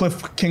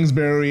Cliff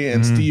Kingsbury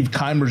and Steve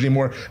Keim regime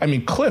where,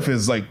 Cliff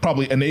is like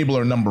probably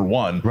enabler number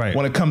one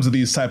when it comes to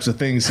these types of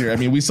things here.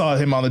 We saw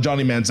him on the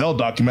Johnny Manziel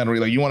documentary.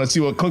 Like, you want to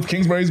see what Cliff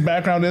Kingsbury's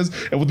background is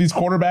and with these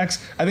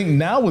quarterbacks? I think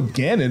now with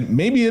Gannon,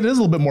 maybe it is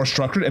a little bit more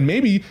structured, and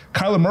maybe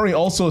Kyler Murray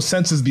also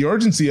senses the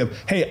urgency of,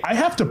 hey, I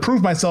have to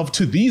prove myself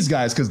to these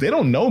guys because they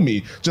don't know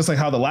me, just like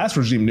how the last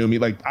regime knew me.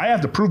 Like, I have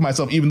to prove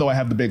myself even though I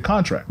have the big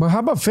contract. Well, how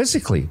about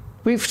physically?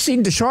 We've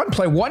seen Deshaun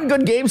play one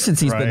good game since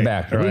he's been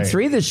back. Week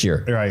 3 this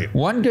year. Right.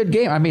 One good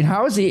game.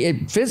 How is he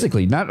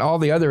physically? Not all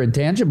the other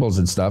intangibles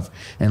and stuff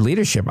and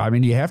leadership.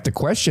 You have to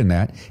question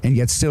that, and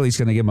yet still he's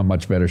going to give him a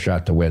much better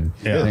shot to win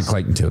than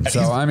Clayton Tune.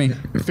 So,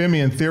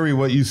 Femi, in theory,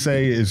 what you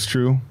say is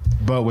true,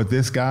 but with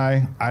this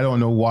guy, I don't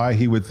know why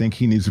he would think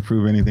he needs to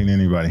prove anything to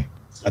anybody.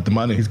 At the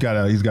money. He's got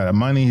a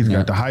money. He's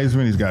got the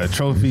Heisman. He's got a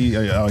trophy.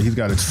 He's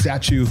got a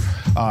statue.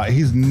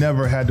 He's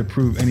never had to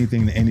prove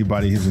anything to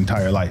anybody his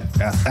entire life,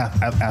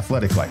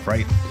 athletic life,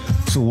 right?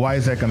 So why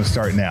is that going to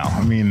start now?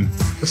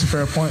 That's a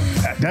fair point.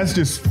 That's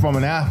just from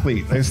an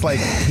athlete. It's like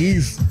he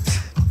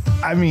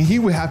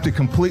would have to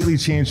completely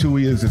change who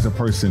he is as a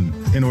person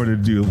in order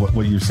to do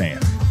what you're saying.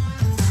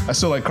 I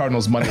still like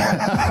Cardinals money.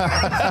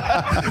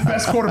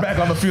 Best quarterback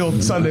on the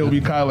field Sunday will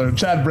be Kyler.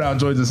 Chad Brown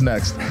joins us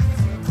next.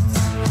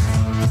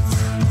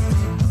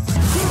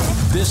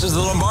 This is the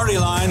Lombardi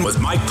Line with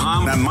Mike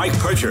Palm and Mike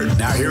Pritchard.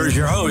 Now here is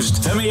your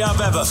host, Femi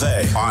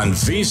Abebefe, on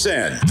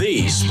VSiN,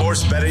 the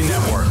Sports Betting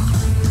Network.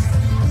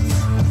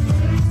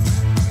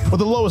 With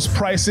the lowest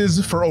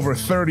prices for over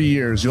 30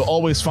 years, you'll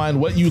always find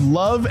what you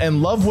love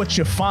and love what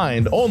you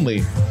find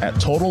only at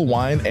Total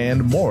Wine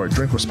and More.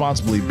 Drink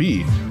responsibly.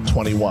 Be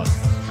 21.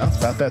 Well, it's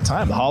about that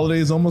time. The holiday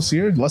is almost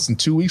here. Less than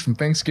 2 weeks from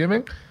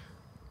Thanksgiving.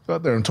 Go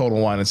out there in Total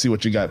Wine and see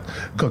what you got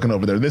cooking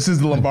over there. This is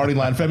the Lombardi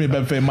Line. Femi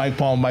Abebefe, Mike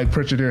Palm, Mike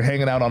Pritchard here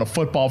hanging out on a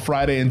football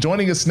Friday. And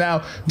joining us now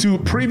to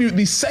preview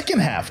the second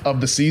half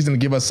of the season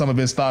and give us some of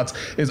his thoughts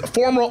is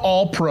former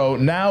All-Pro,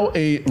 now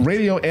a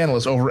radio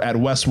analyst over at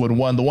Westwood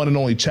One, the one and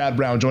only Chad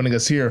Brown joining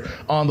us here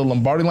on the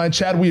Lombardi Line.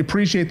 Chad, we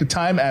appreciate the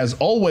time as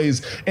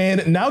always.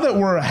 And now that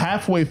we're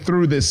halfway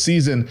through this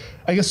season,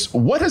 I guess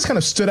what has kind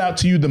of stood out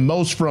to you the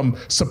most from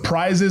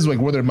surprises, like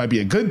whether it might be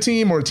a good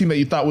team or a team that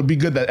you thought would be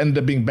good that ended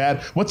up being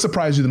bad? What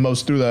surprised you the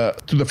most through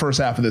the first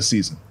half of this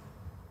season?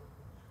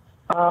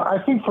 I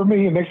think for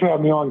me, and thanks for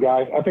having me on,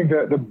 guys, I think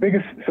the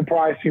biggest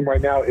surprise team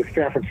right now is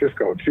San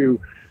Francisco.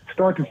 To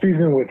start the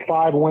season with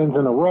 5 wins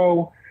in a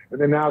row, and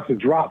then now to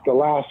drop the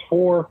last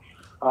 4.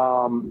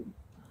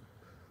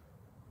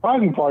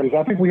 Surprising part is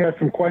I think we had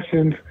some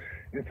questions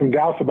and some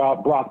doubts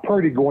about Brock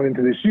Purdy going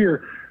into this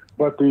year,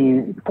 but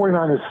the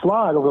 49ers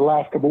slide over the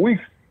last couple of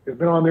weeks has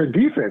been on their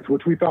defense,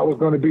 which we thought was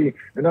going to be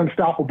an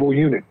unstoppable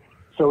unit.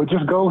 So it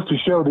just goes to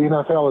show the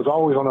NFL is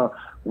always on a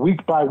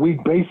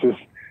week-by-week basis,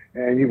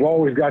 and you've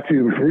always got to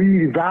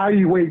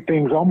reevaluate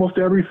things almost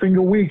every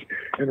single week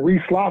and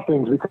re-slot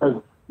things,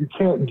 because you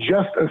can't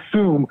just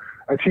assume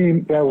a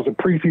team that was a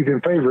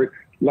preseason favorite,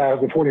 as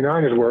the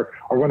 49ers were,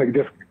 are going to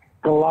just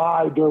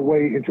glide their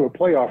way into a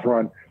playoff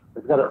run.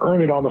 They've got to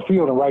earn it on the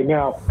field, and right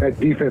now that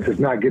defense is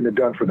not getting it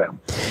done for them.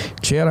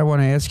 Chad, I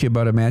want to ask you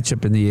about a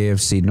matchup in the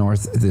AFC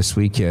North this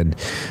weekend.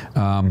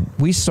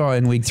 We saw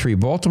in Week 3,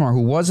 Baltimore,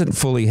 who wasn't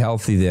fully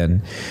healthy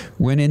then,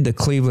 went into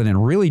Cleveland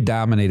and really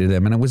dominated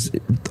them. And it was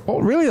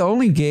really the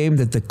only game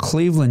that the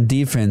Cleveland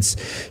defense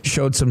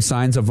showed some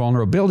signs of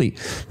vulnerability.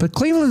 But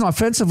Cleveland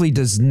offensively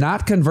does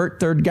not convert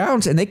third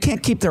downs, and they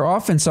can't keep their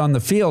offense on the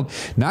field.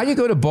 Now you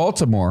go to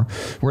Baltimore,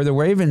 where the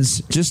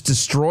Ravens just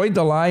destroyed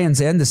the Lions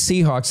and the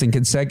Seahawks in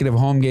consecutive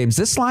home games.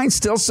 This line's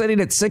still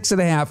sitting at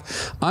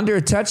 6.5, under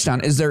a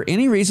touchdown. Is there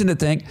any reason to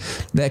think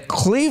that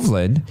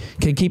Cleveland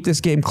can keep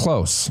this game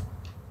close?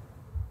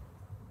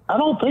 I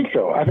don't think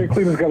so. I think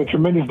Cleveland's got a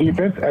tremendous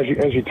defense,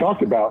 as you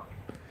talked about,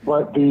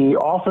 but the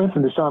offense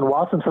and Deshaun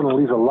Watson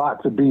certainly leaves a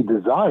lot to be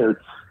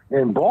desired.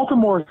 And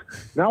Baltimore's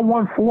now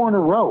won 4 in a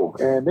row,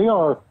 and they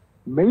are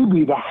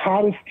maybe the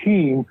hottest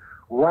team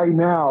right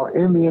now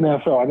in the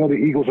NFL. I know the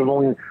Eagles have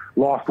only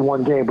lost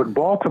 1 game, but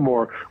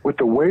Baltimore, with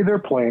the way they're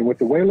playing, with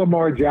the way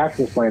Lamar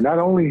Jackson's playing, not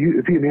only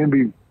is he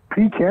an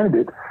MVP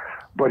candidate,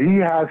 but he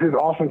has his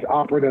offense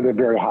operating at a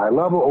very high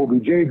level.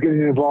 OBJ is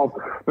getting involved.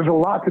 There's a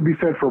lot to be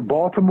said for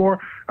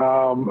Baltimore,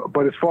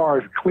 but as far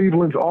as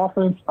Cleveland's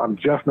offense, I'm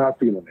just not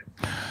feeling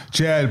it.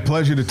 Chad,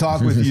 pleasure to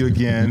talk with you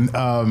again.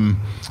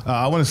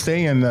 I want to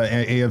stay in the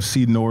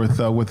AFC North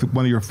with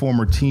one of your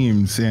former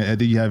teams that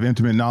you have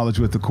intimate knowledge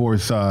with, of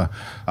course,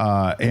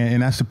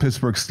 and that's the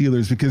Pittsburgh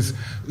Steelers, because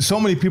so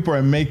many people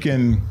are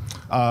making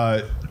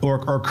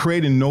or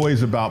creating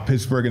noise about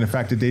Pittsburgh and the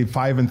fact that they're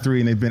 5-3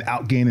 and they've been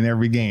outgaining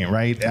every game,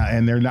 right?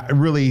 And they're not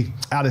really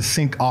out of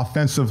sync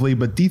offensively,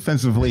 but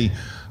defensively,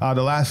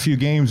 the last few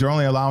games, they're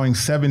only allowing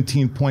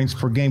 17 points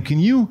per game. Can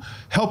you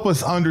help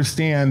us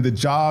understand the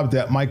job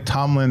that Mike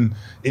Tomlin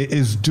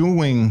is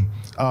doing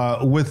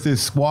with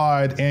this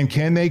squad, and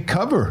can they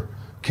cover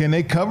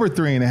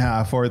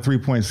 3.5 or 3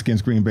 points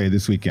against Green Bay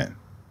this weekend?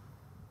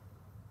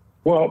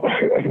 Well,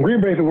 Green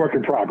Bay is a work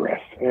in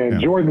progress,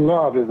 and Jordan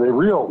Love is a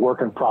real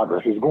work in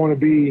progress. He's going to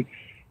be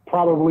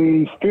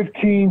probably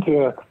 15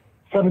 to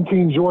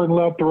 17 Jordan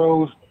Love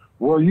throws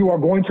where you are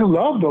going to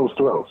love those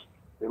throws.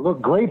 They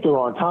look great. They're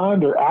on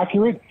time. They're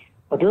accurate.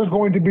 But there's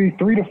going to be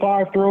 3 to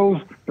 5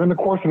 throws during the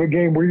course of a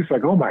game where you're just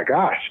like, oh, my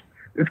gosh,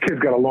 this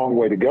kid's got a long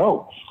way to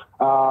go.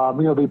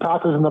 The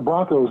Packers and the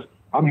Broncos,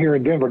 I'm here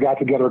in Denver, got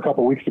together a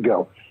couple weeks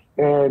ago.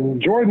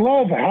 And Jordan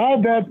Love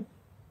had that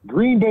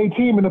Green Bay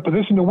team in a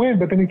position to win,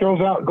 but then he goes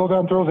out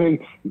and throws a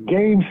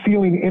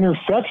game-sealing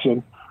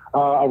interception,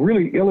 a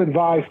really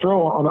ill-advised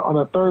throw on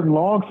a third and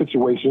long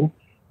situation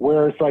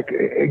where it's like,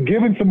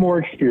 given some more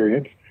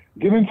experience,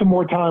 given some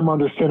more time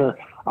under center,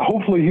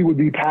 hopefully he would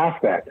be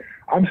past that.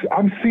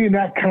 I'm seeing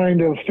that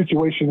kind of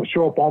situation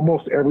show up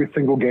almost every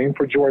single game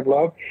for Jordan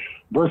Love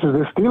versus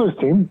this Steelers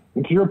team.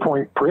 And to your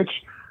point, Pritch,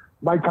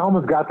 Mike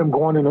Tomlin's got them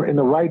going in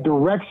the right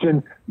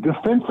direction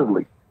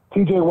defensively.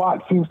 T.J.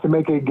 Watt seems to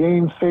make a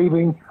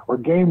game-saving or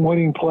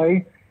game-winning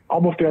play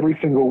almost every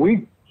single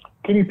week.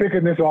 Kenny Pickett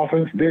in this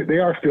offense, they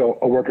are still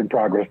a work in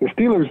progress. The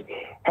Steelers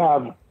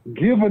have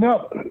given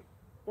up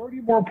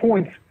 30 more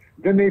points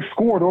than they've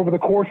scored over the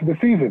course of the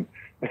season.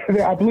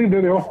 I believe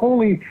they're the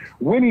only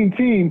winning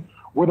team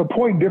where the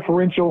point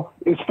differential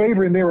is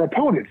favoring their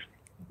opponents.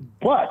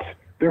 But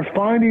they're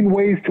finding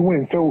ways to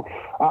win. So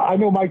I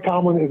know Mike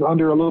Tomlin is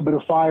under a little bit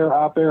of fire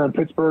out there in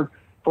Pittsburgh.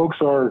 Folks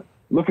are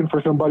looking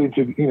for somebody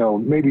to,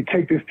 maybe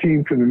take this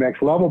team to the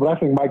next level. But I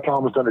think Mike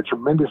Tomlin's done a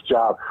tremendous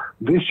job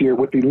this year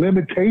with the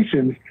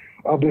limitations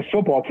of this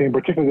football team,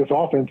 particularly this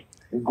offense,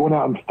 and going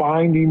out and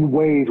finding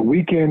ways not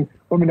week in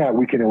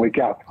and week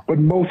out, but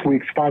most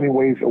weeks finding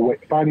ways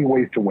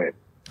to win.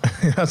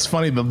 That's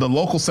funny. The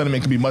local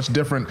sentiment can be much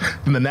different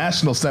than the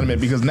national sentiment,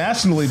 because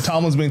nationally,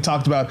 Tomlin's being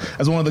talked about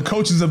as one of the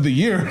coaches of the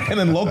year, and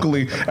then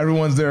locally,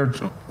 everyone's there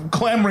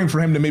clamoring for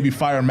him to maybe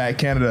fire Matt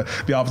Canada,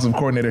 the offensive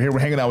coordinator. Here we're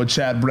hanging out with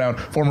Chad Brown,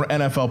 former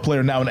NFL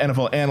player, now an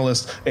NFL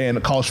analyst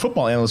and college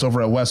football analyst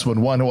over at Westwood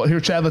One. Well, here,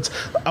 Chad,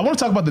 I want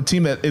to talk about the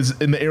team that is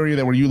in the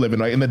area where you live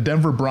in, right, in the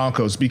Denver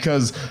Broncos,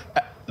 because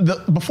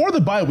before the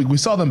bye week, we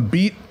saw them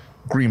beat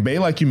Green Bay,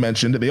 like you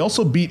mentioned. They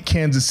also beat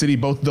Kansas City,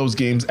 both those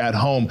games at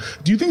home.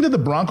 Do you think that the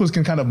Broncos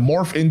can kind of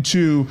morph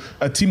into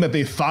a team that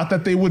they thought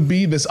that they would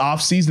be this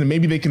offseason, and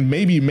maybe they can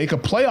make a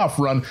playoff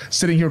run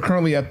sitting here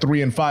currently at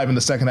 3-5 in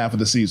the second half of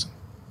the season?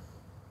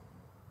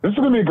 This is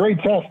going to be a great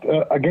test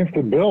against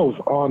the Bills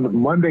on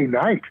Monday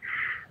night.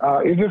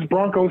 Is this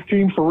Broncos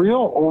team for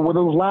real, or were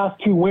those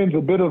last 2 wins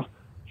a bit of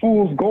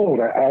fool's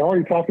gold? I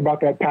already talked about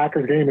that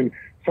Packers game and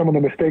some of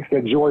the mistakes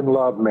that Jordan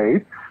Love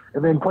made.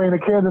 And then playing a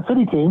Kansas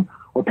City team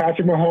where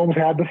Patrick Mahomes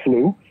had the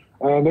flu,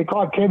 and they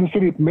caught Kansas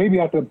City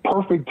maybe at the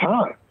perfect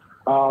time.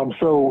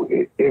 So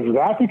is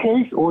that the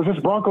case, or is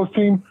this Broncos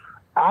team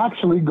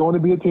actually going to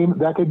be a team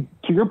that could,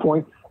 to your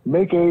point,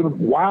 make a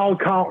wild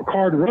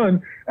card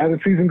run as the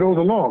season goes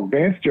along?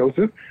 Vance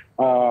Joseph,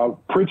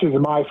 Pritch is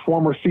my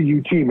former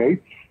CU teammate,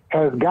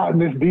 has gotten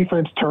this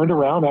defense turned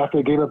around after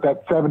they gave up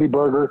that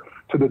 70-burger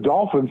to the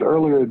Dolphins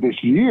earlier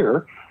this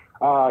year.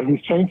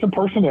 He's changed some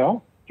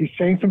personnel. He's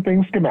changed some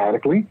things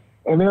schematically,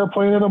 and they're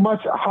playing at a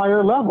much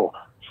higher level.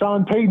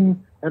 Sean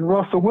Payton and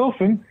Russell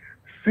Wilson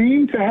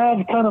seem to have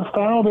kind of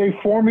found a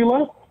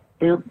formula.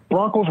 Their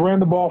Broncos ran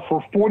the ball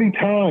for 40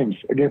 times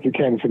against the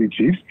Kansas City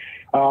Chiefs,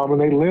 and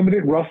they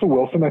limited Russell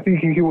Wilson. I think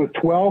he was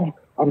 12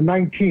 of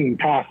 19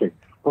 passing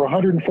for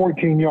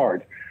 114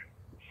 yards.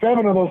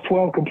 7 of those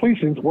 12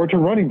 completions were to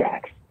running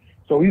backs.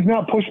 So he's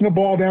not pushing the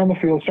ball down the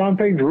field. Sean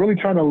Payton's really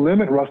trying to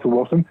limit Russell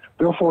Wilson,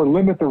 therefore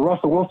limit the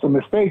Russell Wilson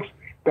mistakes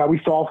that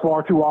we saw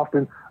far too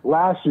often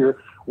last year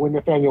when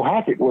Nathaniel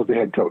Hackett was the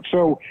head coach.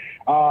 So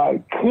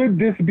could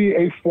this be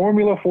a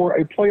formula for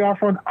a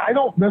playoff run? I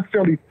don't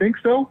necessarily think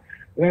so.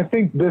 And I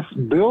think this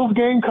Bills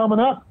game coming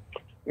up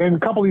and a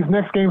couple of these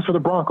next games for the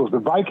Broncos, the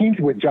Vikings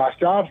with Josh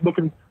Dobbs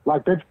looking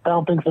like they've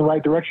found things in the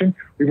right direction.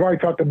 We've already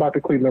talked about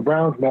the Cleveland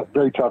Browns and that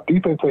very tough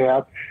defense they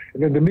have.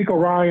 And then DeMeco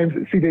Ryans,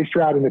 C.J.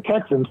 Stroud, and the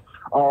Texans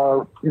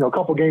are, a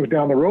couple games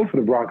down the road for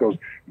the Broncos.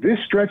 This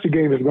stretch of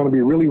games is going to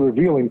be really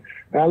revealing.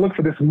 And I look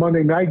for this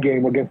Monday night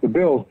game against the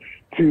Bills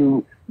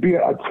to be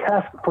a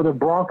test for the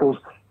Broncos.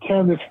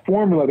 Can this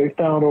formula they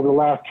found over the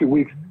last 2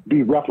 weeks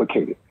be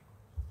replicated?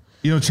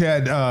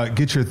 Chad,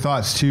 get your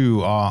thoughts,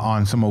 too,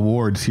 on some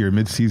awards here,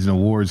 midseason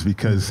awards,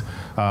 because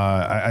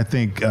I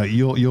think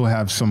you'll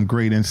have some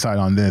great insight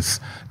on this.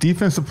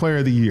 Defensive Player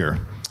of the Year.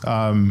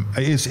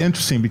 It's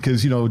interesting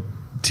because,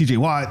 T.J.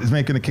 Watt is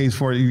making a case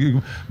for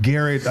it.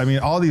 Garrett,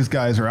 all these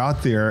guys are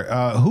out there.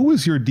 Who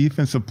is your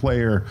Defensive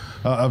Player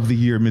of the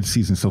Year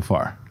midseason so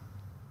far?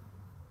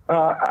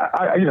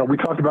 We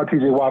talked about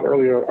T.J. Watt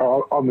earlier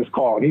on this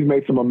call, and he's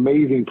made some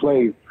amazing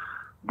plays.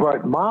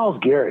 But Myles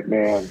Garrett,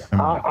 man,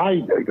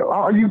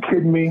 are you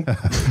kidding me?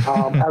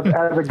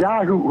 As a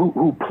guy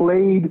who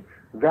played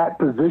that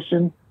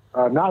position,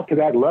 not to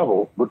that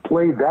level, but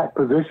played that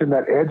position,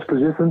 that edge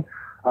position,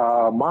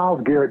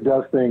 Myles Garrett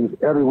does things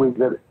every week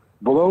that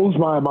blows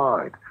my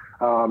mind.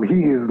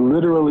 He is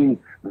literally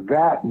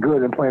that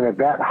good and playing at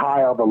that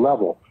high of a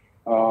level.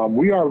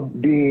 We are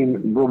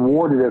being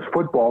rewarded as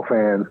football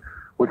fans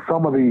with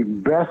some of the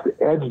best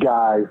edge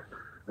guys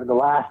in the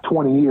last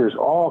 20 years,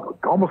 all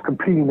almost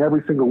competing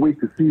every single week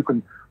to see who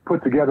can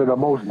put together the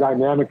most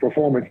dynamic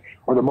performance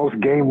or the most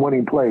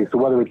game-winning play. So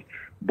whether it's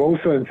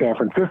Bosa in San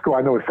Francisco,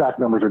 I know his sack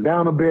numbers are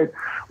down a bit,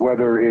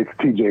 whether it's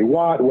T.J.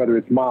 Watt, whether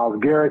it's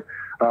Myles Garrett,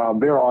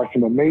 there are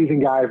some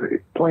amazing guys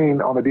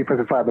playing on the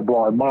defensive side of the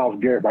ball, and Myles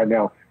Garrett right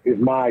now is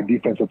my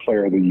defensive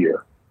player of the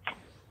year.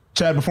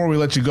 Chad, before we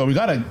let you go, we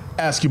got to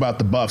ask you about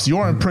the Buffs.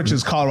 You're in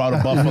Pritch's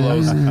Colorado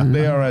Buffaloes.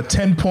 They are a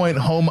 10-point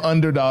home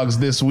underdogs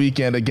this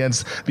weekend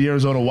against the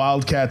Arizona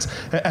Wildcats.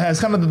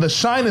 Has kind of the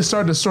shine has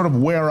started to sort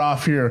of wear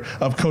off here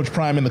of Coach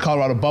Prime and the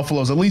Colorado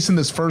Buffaloes, at least in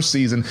this first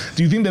season.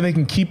 Do you think that they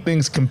can keep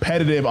things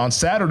competitive on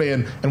Saturday?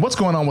 And what's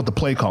going on with the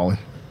play calling?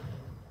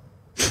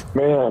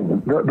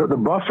 Man, the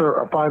Buffs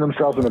are finding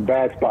themselves in a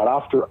bad spot.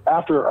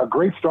 After a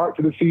great start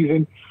to the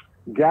season,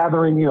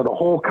 gathering the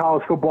whole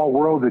college football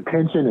world's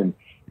attention and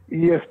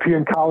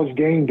ESPN College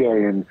Game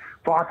Day and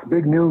Fox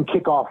Big Noon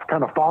Kickoff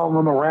kind of following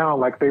them around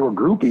like they were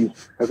groupies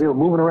as they were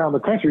moving around the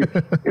country.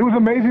 It was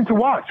amazing to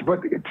watch.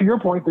 But to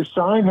your point, the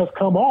shine has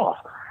come off.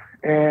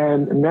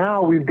 And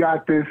now we've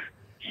got this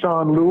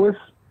Sean Lewis,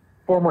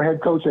 former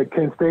head coach at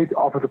Kent State,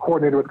 offensive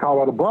coordinator with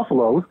Colorado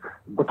Buffaloes,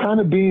 but kind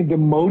of being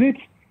demoted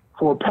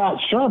for Pat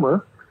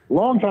Shurmur,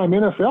 longtime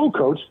NFL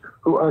coach,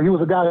 who he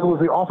was a guy who was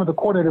the offensive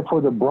coordinator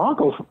for the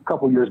Broncos a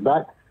couple of years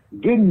back,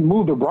 didn't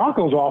move the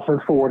Broncos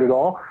offense forward at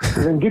all,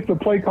 and then gets the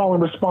play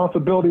calling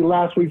responsibility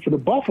last week for the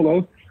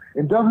Buffaloes,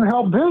 and doesn't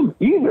help them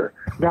either.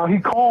 Now, he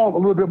called a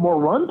little bit more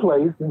run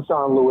plays than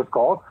Sean Lewis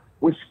called,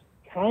 which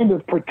kind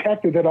of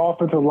protected that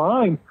offensive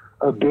line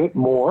a bit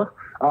more,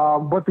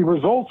 but the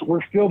results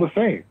were still the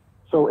same.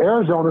 So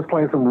Arizona's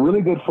playing some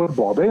really good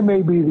football. They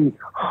may be the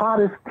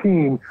hottest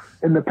team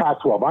in the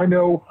Pac-12. I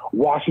know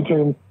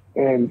Washington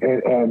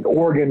and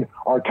Oregon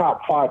are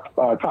top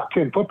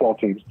 10 football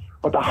teams.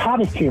 But the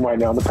hottest team right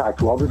now in the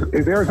Pac-12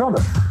 is Arizona.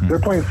 They're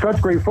playing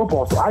such great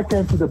football, so I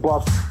can't see the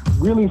Buffs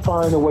really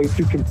finding a way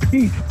to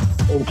compete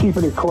and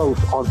keeping it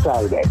close on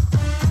Saturday.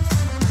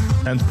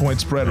 10-point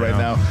spread right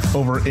now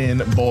over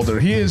in Boulder.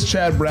 He is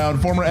Chad Brown,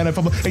 former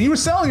NFL. And you were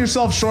selling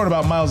yourself short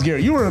about Myles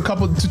Garrett. You were a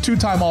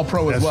two-time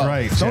All-Pro as well.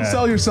 That's right, Don't Chad.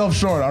 Sell yourself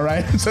short, all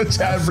right? So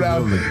Chad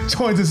Absolutely. Brown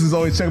joins us as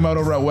always. Check him out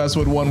over at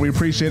Westwood One. We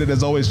appreciate it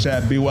as always,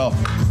 Chad. Be well.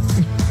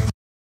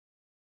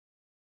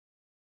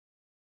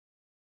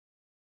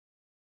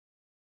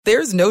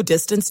 There's no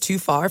distance too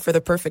far for the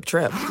perfect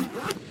trip.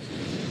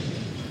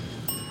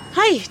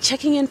 Hi,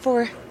 checking in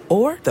for...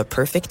 Or the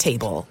perfect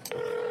table.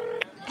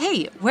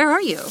 Hey, where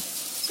are you?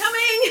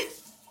 Coming!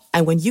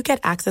 And when you get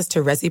access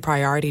to Resi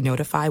Priority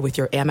Notify with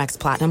your Amex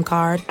Platinum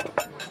card...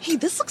 Hey,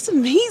 this looks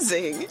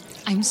amazing.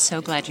 I'm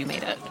so glad you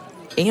made it.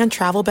 And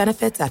travel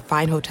benefits at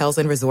fine hotels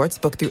and resorts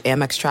booked through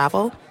Amex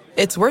Travel,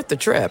 it's worth the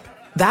trip.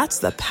 That's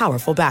the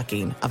powerful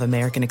backing of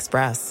American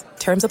Express.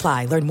 Terms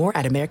apply. Learn more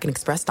at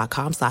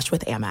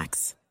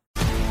americanexpress.com/withAmex.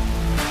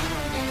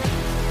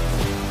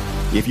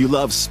 If you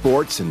love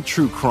sports and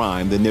true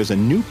crime, then there's a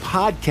new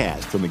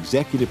podcast from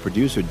executive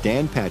producer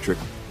Dan Patrick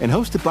and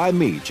hosted by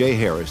me, Jay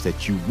Harris,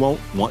 that you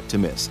won't want to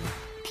miss.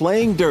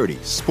 Playing Dirty: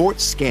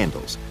 Sports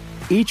Scandals.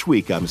 Each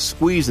week, I'm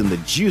squeezing the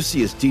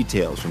juiciest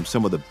details from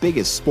some of the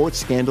biggest sports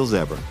scandals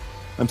ever.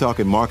 I'm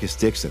talking Marcus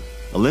Dixon,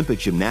 Olympic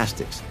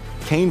gymnastics,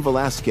 Cain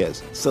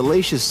Velasquez,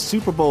 salacious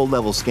Super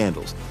Bowl-level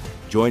scandals.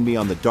 Join me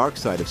on the dark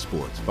side of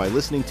sports by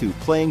listening to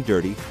Playing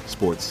Dirty: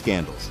 Sports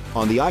Scandals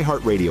on the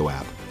iHeartRadio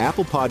app,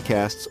 Apple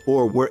Podcasts,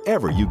 or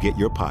wherever you get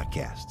your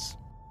podcasts.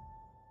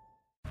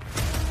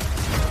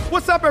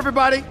 What's up,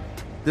 everybody?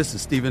 This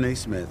is Stephen A.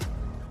 Smith.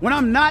 When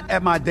I'm not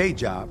at my day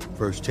job,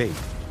 First Take,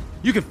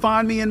 you can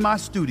find me in my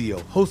studio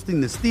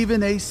hosting the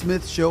Stephen A.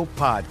 Smith Show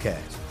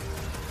podcast.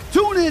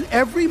 Tune in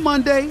every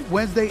Monday,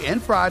 Wednesday,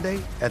 and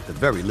Friday, at the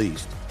very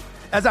least,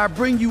 as I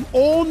bring you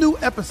all new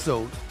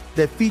episodes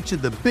that feature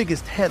the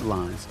biggest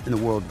headlines in the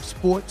world of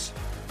sports,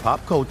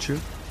 pop culture,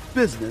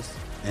 business,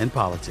 and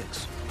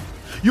politics.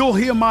 You'll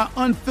hear my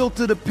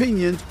unfiltered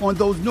opinions on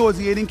those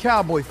nauseating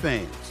Cowboy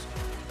fans,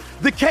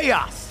 the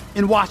chaos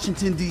in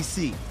Washington,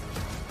 D.C.,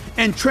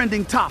 and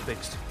trending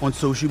topics on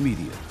social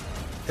media,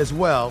 as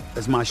well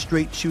as my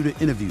straight shooter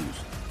interviews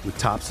with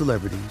top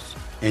celebrities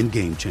and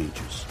game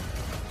changers.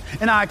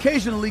 And I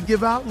occasionally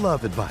give out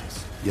love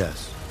advice.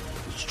 Yes,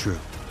 it's true.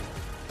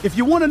 If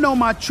you want to know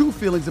my true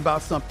feelings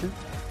about something,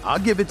 I'll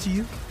give it to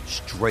you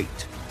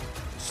straight.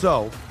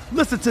 So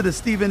listen to the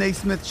Stephen A.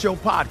 Smith Show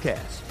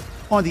podcast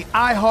on the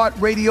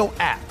iHeartRadio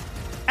app,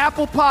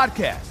 Apple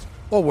Podcasts,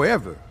 or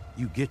wherever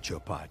you get your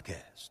podcast.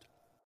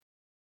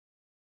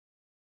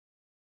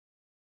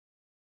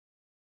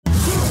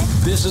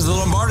 This is the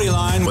Lombardi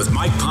Line with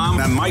Mike Palm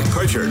and Mike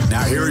Pritchard.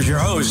 Now here is your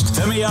host,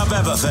 Femi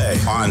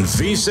Abebefe, on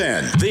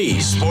VSiN, the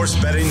Sports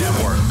Betting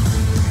Network.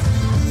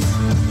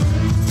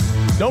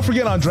 Don't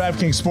forget on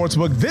DraftKings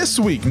Sportsbook, this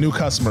week, new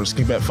customers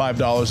can bet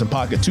 $5 and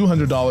pocket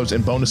 $200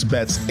 in bonus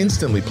bets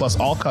instantly. Plus,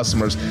 all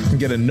customers can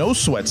get a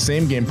no-sweat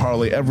same-game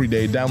parlay every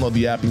day. Download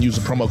the app and use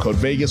the promo code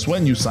VEGAS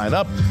when you sign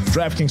up.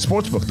 DraftKings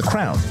Sportsbook, the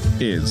crown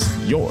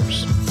is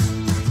yours.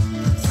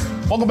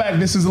 Welcome back.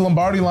 This is the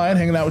Lombardi Line,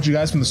 hanging out with you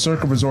guys from the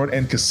Circa Resort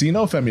and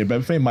Casino. Femi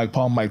Abebefe, Mike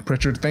Palm, Mike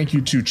Pritchard. Thank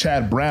you to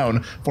Chad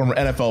Brown, former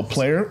NFL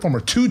player,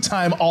 former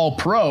two-time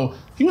All-Pro.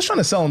 He was trying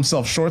to sell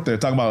himself short there,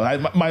 talking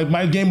about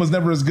my game was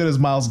never as good as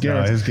Myles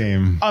Garrett's. No, his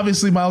game.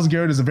 Obviously, Myles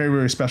Garrett is a very,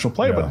 very special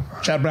player, but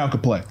Chad Brown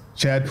could play.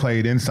 Chad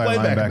played inside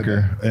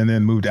linebacker and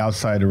then moved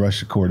outside to rush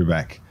the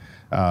quarterback.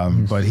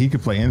 But he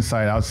could play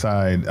inside,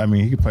 outside. I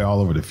mean, he could play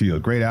all over the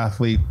field. Great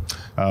athlete.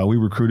 We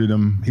recruited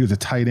him. He was a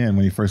tight end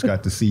when he first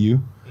got to CU.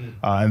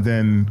 And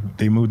then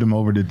they moved him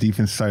over to the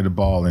defense side of the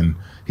ball, and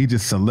he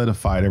just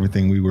solidified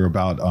everything we were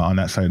about on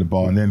that side of the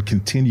ball, and then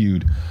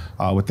continued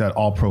with that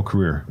all-pro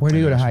career. Where do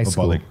you go to high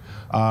school? League.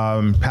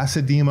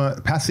 Pasadena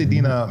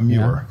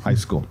Muir High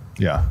School.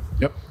 Yeah.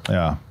 Yep.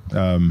 Yeah.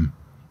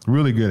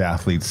 Really good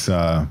athletes.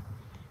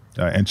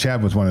 And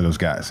Chad was one of those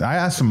guys. I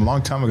asked him a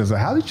long time ago, so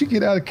how did you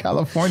get out of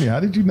California? How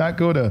did you not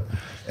go to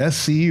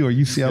SC or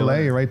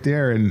UCLA right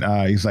there? And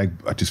he's like,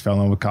 I just fell in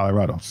love with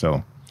Colorado.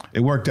 So it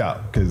worked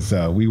out because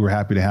we were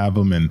happy to have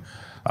him. And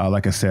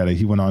like I said,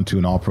 he went on to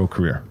an all-pro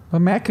career. Well,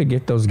 Matt could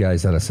get those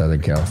guys out of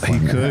Southern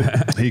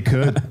California. He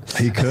could.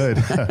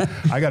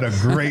 I got a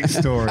great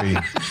story.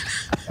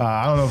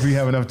 I don't know if we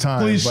have enough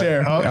time. Please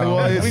share.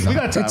 Well, we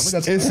got time.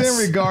 It's in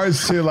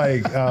regards to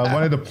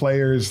one of the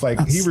players.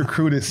 Like he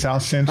recruited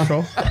South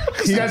Central.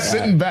 He's got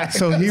sitting back.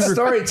 So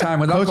story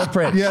time with Uncle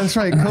Pritch. Yeah, that's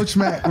right. Coach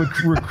Mack would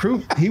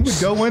recruit. He would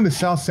go into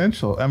South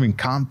Central. I mean,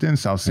 Compton,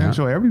 South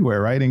Central,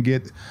 everywhere, right, and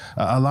get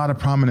a lot of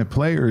prominent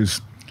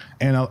players.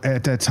 And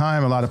at that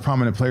time, a lot of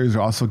prominent players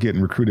are also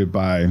getting recruited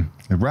by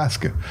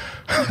Nebraska.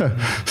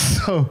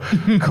 So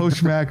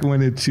Coach Mack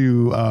went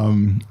into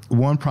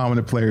one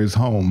prominent player's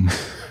home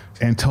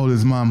and told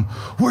his mom,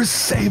 "We're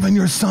saving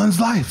your son's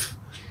life.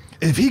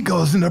 If he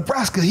goes to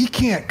Nebraska, he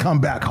can't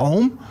come back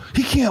home.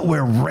 He can't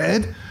wear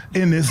red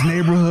in this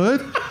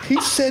neighborhood."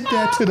 He said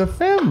that to the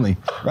family,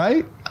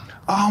 right?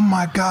 Oh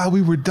my God,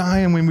 we were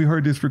dying when we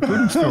heard this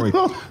recruiting story.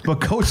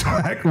 But Coach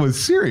Mack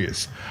was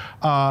serious.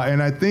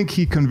 And I think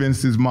he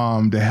convinced his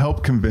mom to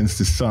help convince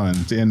his son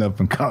to end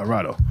up in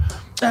Colorado.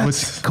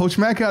 Coach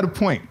Mack had a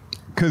point.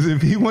 Because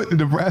if he went to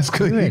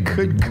Nebraska, he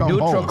couldn't come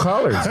neutral home.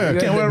 Colors.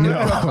 Can't wear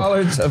neutral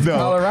colors of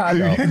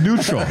Colorado.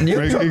 Neutral.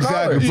 Neutral exactly.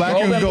 Colors. Black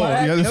and gold.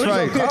 Black. Yeah, that's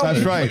right. Colors.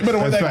 That's right. You better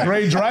wear that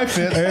gray dry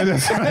fit. Yeah,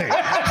 that's right.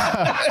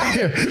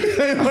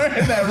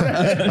 Wearing that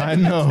red. I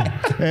know.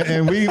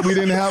 And we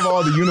didn't have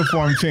all the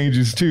uniform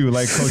changes, too,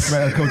 like Coach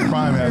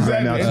Prime has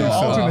right now, too.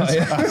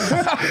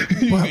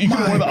 You can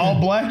wear the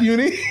all-black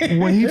uni?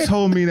 When he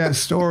told me that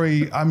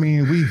story, I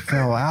mean, we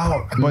fell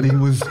out. But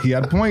he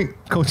had a point.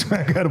 Coach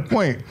Mack had a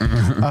point.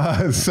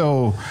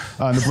 So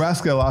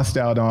Nebraska lost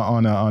out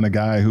on a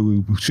guy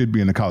who should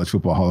be in the College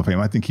Football Hall of Fame.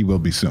 I think he will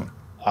be soon.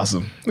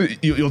 Awesome.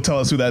 You'll tell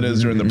us who that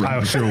is during the break.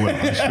 I sure will.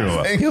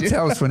 He'll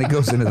tell us when he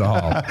goes into the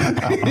hall.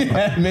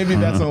 Yeah, maybe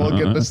that's when we'll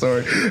get the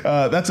story.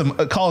 That's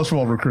college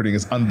football recruiting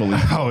is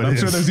unbelievable. Oh, I'm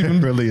sure there's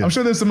I'm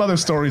sure there's some other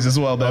stories as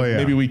well that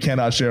maybe we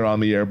cannot share on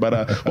the air.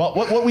 But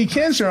what we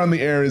can share on the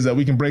air is that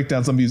we can break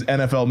down some of these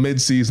NFL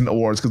midseason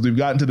awards because we've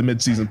gotten to the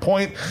midseason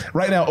point.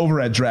 Right now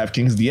over at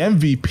DraftKings, the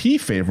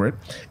MVP favorite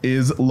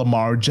is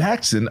Lamar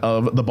Jackson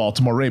of the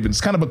Baltimore Ravens.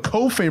 It's kind of a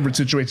co-favorite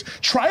situation,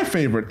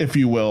 tri-favorite, if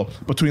you will,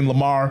 between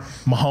Lamar,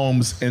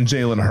 Mahomes, and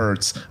Jalen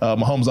Hurts.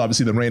 Mahomes,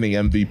 obviously the reigning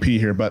MVP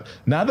here, but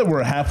now that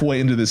we're halfway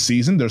into this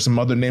season, there's some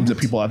other names that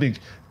people I think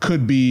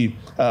could be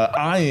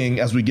eyeing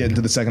as we get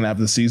into the second half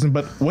of the season.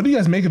 But what do you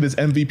guys make of this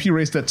MVP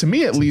race that, to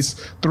me at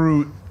least,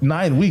 through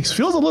 9 weeks,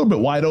 feels a little bit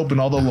wide open,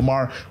 although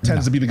Lamar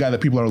tends to be the guy that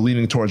people are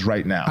leaning towards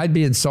right now? I'd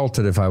be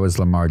insulted if I was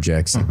Lamar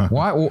Jackson.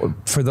 Why?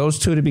 For those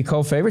two to be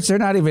co-favorites, they're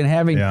not even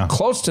having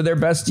close to their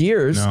best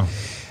years. No.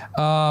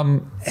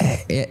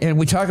 And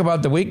we talk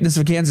about the weakness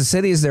of Kansas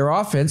City is their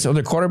offense, or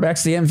their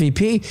quarterback's the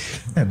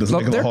MVP.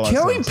 Look, they're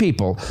killing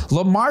people.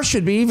 Lamar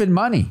should be even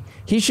money.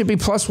 He should be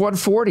plus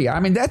 140. I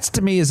mean, that's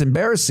to me is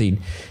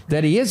embarrassing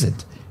that he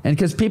isn't. And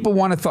because people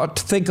want to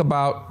think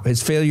about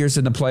his failures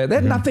in the play.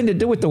 That had nothing to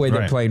do with the way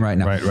they're playing right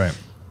now. Right.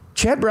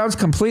 Chad Brown's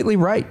completely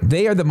right.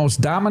 They are the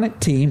most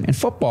dominant team in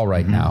football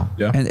right now.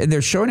 Yeah. And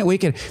they're showing it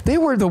weekend. They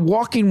were the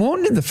walking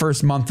wound in the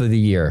first month of the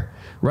year.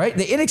 Right?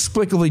 They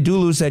inexplicably do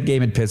lose that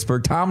game in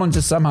Pittsburgh. Tomlin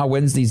just somehow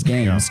wins these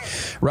games.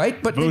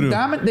 Right? But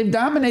they've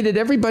dominated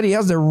everybody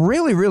else. They're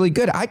really, really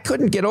good. I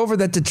couldn't get over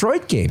that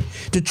Detroit game.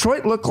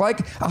 Detroit looked like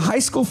a high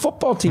school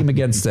football team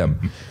against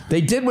them. They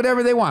did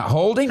whatever they want.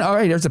 Holding, all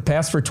right, there's a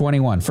pass for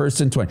 21.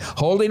 First and 20.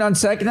 Holding on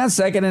second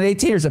and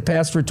 18. There's a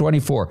pass for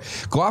 24.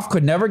 Goff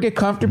could never get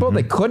comfortable.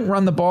 They couldn't couldn't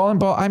run the ball.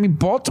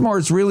 Baltimore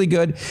is really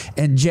good,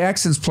 and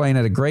Jackson's playing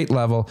at a great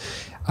level.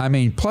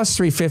 Plus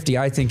 350,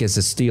 I think, is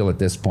a steal at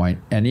this point.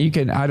 And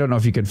I don't know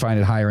if you can find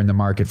it higher in the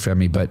market,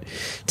 Femi, but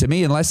to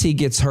me, unless he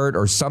gets hurt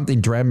or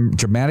something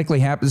dramatically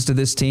happens to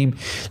this team,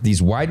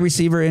 these wide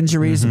receiver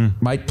injuries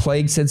might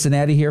plague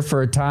Cincinnati here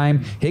for a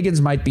time.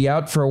 Higgins might be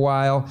out for a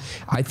while.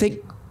 I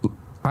think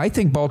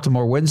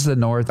Baltimore wins the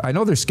North. I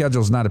know their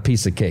schedule's not a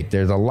piece of cake.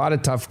 There's a lot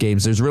of tough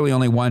games. There's really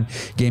only one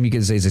game you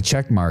can say is a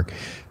check mark.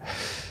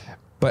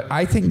 But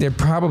I think they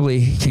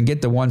probably can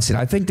get the 1 seed.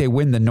 I think they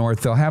win the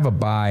North. They'll have a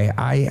bye.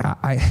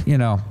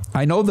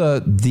 I know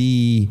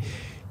the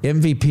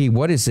MVP.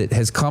 What is it?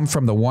 Has come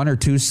from the 1 or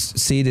 2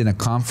 seed in a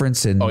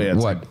conference. And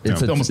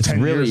it's almost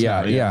 10 years.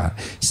 Yeah.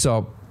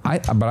 So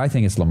but I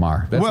think it's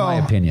Lamar. That's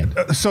my opinion.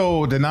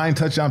 So the 9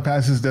 touchdown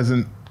passes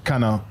doesn't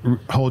kind of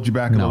hold you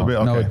back a little bit?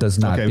 Okay. No, it does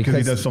not. Okay, because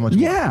he does so much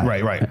more. Yeah.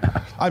 Right.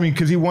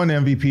 Because he won the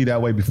MVP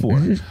that way before.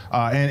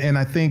 And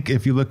I think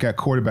if you look at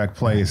quarterback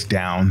play, it's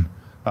down.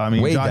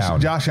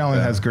 Josh Allen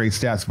has great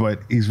stats,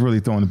 but he's really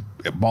throwing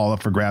the ball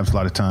up for grabs a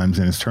lot of times,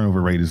 and his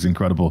turnover rate is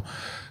incredible.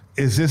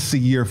 Is this the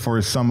year for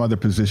some other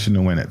position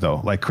to win it, though?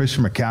 Like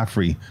Christian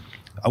McCaffrey,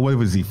 what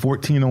was he,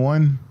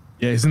 14-1?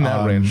 Yeah, he's in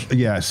that range.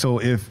 Yeah, so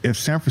if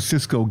San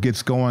Francisco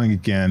gets going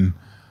again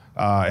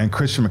and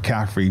Christian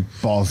McCaffrey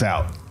balls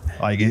out,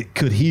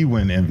 could he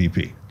win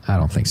MVP? I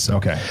don't think so.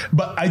 Okay.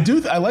 But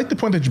I like the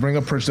point that you bring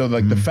up, Pritch, though,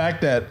 the fact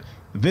that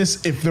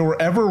if there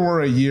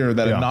were a year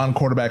that a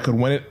non-quarterback could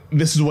win it,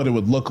 this is what it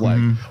would look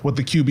like, with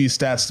the QB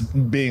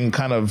stats being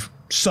kind of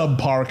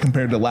subpar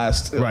compared to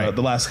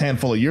the last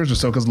handful of years or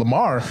so. Because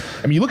Lamar,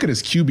 you look at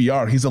his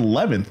QBR, he's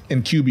 11th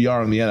in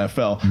QBR in the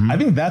NFL. I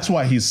think that's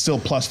why he's still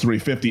plus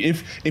 350.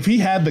 If he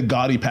had the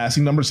gaudy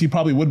passing numbers, he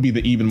probably would be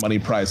the even money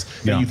price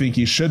that you think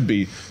he should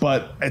be.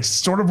 But it's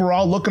sort of, we're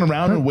all looking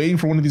around and waiting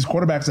for one of these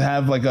quarterbacks to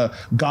have like a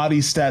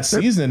gaudy stat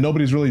season, and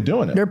nobody's really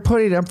doing it. They're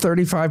putting up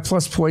 35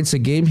 plus points a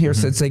game here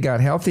since they got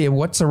healthy. And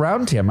what's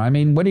around him? What are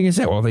you going to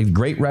say? Well, they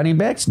great running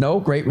backs? No.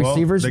 Great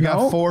receivers? They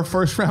got 4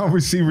 first-round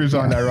receivers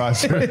on that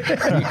roster.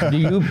 Do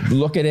you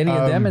look at any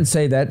of them and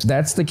say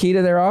that's the key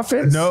to their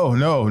offense? No,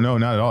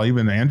 not at all.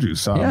 Even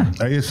Andrews.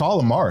 It's all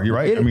Lamar. You're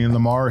right.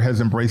 Lamar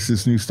has embraced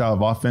this new style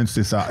of offense.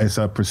 It's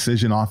a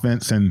precision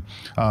offense, and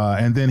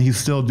then he's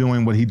still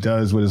doing what he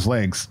does with his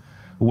legs,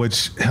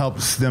 which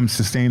helps them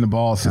sustain the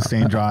ball,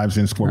 sustain drives,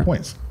 and score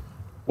points.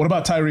 What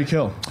about Tyreek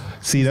Hill?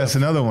 See, that's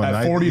another one.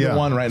 At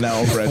 40-1 right now.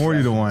 Over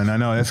 40-1. I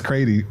know, that's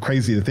crazy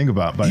to think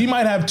about. But he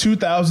might have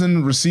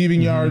 2,000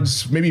 receiving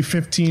yards, maybe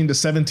 15 to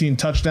 17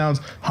 touchdowns,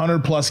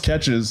 100-plus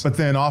catches. But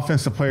then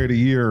Offensive Player of the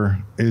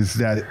Year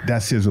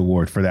that's his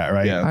award for that,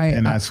 right?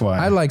 Yeah. That's why.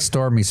 I like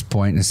Stormy's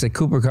point. They say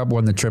Cooper Kupp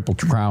won the Triple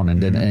Crown and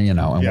didn't,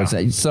 was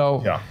that. So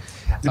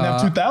didn't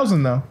have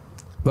 2,000 though.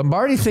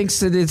 Lombardi thinks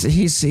that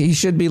he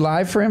should be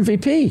live for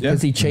MVP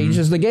because he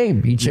changes the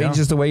game. He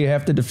changes the way you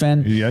have to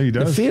defend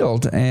the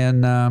field.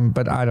 And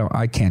but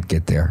I can't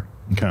get there.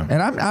 Okay.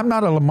 And I'm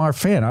not a Lamar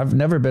fan. I've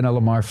never been a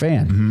Lamar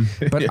fan.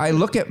 But I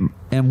look at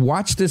and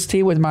watch this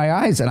team with my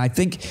eyes, and I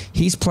think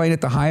he's playing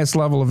at the highest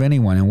level of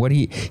anyone. And what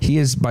he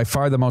is by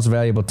far the most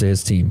valuable to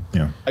his team.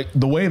 Yeah.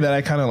 The way that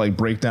I kind of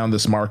break down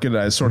this market,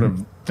 I sort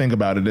of think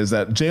about it, is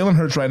that Jalen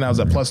Hurts right now is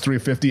at plus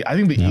 350. I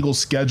think the Eagles'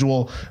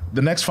 schedule,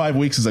 the next 5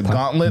 weeks is a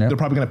gauntlet. They're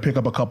probably going to pick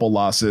up a couple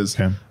losses.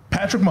 Okay.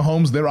 Patrick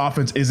Mahomes, their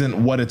offense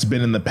isn't what it's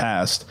been in the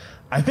past.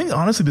 I think,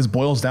 honestly, this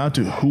boils down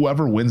to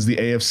whoever wins the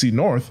AFC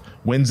North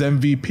wins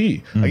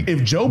MVP.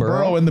 If Joe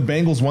Burrow and the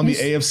Bengals won the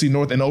AFC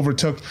North and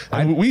overtook,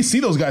 we see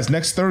those guys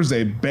next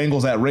Thursday,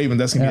 Bengals at Ravens.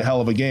 That's going to be a hell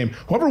of a game.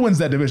 Whoever wins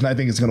that division, I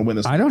think is going to win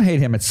this. I don't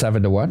hate him at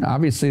 7-1.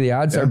 Obviously, the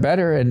odds are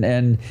better,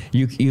 and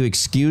you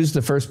excuse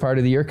the first part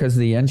of the year because of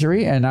the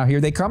injury, and now here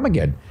they come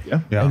again.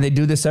 Yeah. And they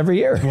do this every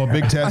year. Well,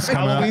 big test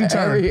coming up.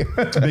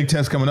 Big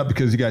test coming up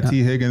because you got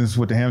T. Higgins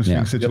with the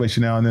hamstring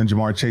situation now, and then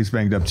Jamar Chase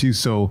banged up too.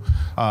 So,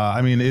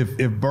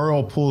 if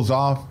Burrow pulls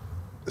off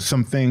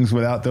some things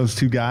without those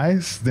two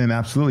guys, then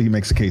absolutely he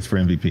makes a case for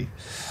MVP.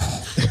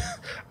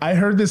 I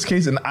heard this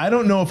case, and I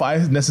don't know if I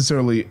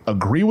necessarily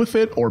agree with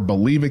it or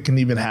believe it can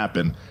even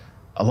happen.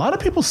 A lot of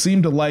people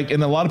seem to like,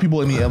 and a lot of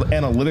people in the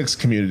analytics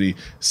community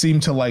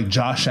seem to like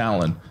Josh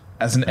Allen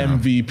as an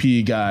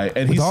MVP guy,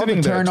 and with he's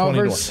sitting there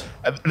turnovers.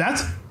 at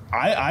 20-1.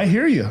 I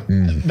hear you.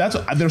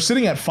 They're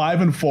sitting at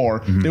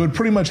 5-4. They would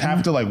pretty much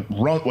have to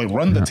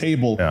run the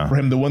table for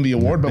him to win the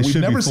award. But we've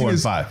never seen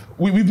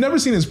we've never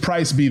seen his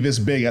price be this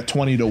big at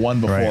 20-1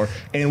 before.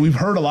 And we've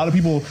heard a lot of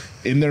people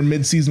in their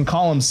midseason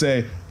columns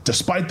say,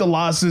 despite the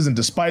losses and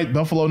despite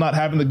Buffalo not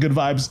having the good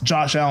vibes,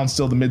 Josh Allen's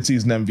still the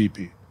midseason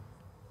MVP.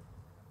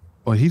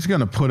 Well, he's going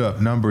to put up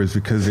numbers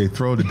because they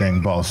throw the dang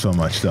ball so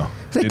much, though.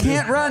 They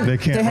can't run. They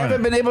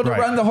haven't been able to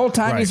run the whole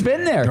time he's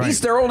been there.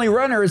 He's their only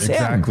runner is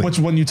him. Which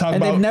when you talk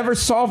about, they've never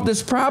solved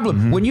this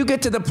problem. When you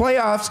get to the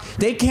playoffs,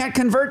 they can't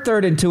convert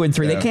 3rd and 2 and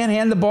 3. They can't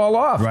hand the ball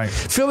off. Right.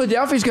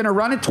 Philadelphia's going to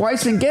run it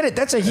twice and get it.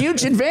 That's a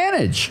huge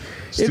advantage.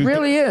 It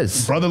really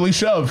is. Brotherly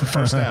shove,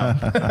 first down.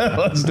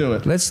 Let's do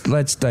it.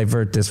 Let's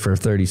divert this for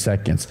 30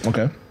 seconds.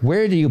 Okay.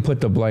 Where do you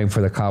put the blame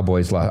for the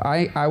Cowboys' loss?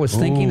 I was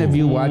thinking of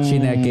you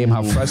watching that game,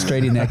 how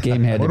frustrating that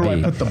game had to be. Where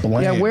do I put the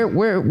blame? Yeah,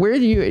 where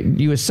do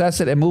you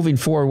assess it, and moving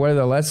forward, what are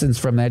the lessons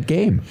from that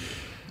game?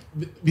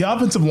 The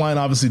offensive line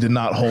obviously did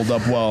not hold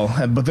up well,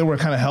 but they were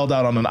kind of held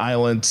out on an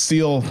island.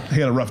 Steele,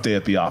 he had a rough day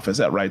at the office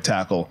at right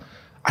tackle.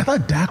 I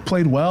thought Dak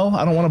played well.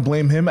 I don't want to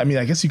blame him. I mean,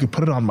 I guess you could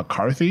put it on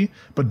McCarthy,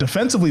 but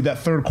defensively, that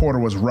third quarter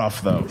was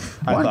rough, though.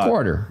 One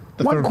quarter.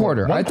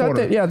 I thought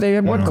that, they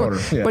had one quarter.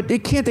 Yeah. But they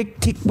can't,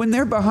 when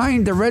they're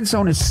behind, the red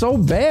zone is so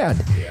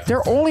bad. Yeah.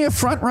 They're only a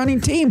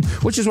front-running team,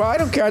 which is why I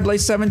don't care. I'd lay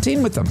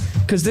 17 with them,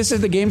 because this is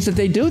the games that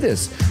they do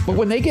this. But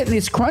when they get in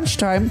this crunch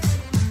time,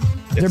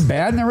 they're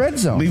bad in the red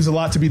zone. Leaves a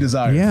lot to be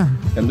desired. Yeah.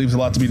 It leaves a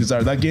lot to be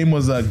desired. That game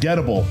was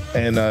gettable,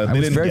 and they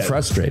didn't get it. Very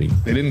frustrating.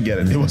 They didn't get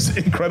it. It was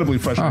incredibly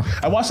frustrating.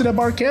 I watched it at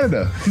Bar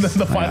Canada,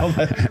 the final.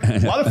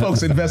 A lot of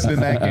folks invested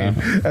in that game,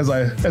 as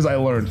I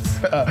learned.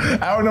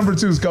 Hour number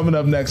 2 is coming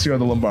up next here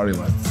on the Lombardi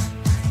Line.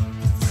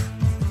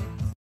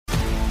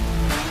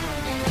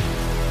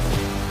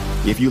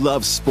 If you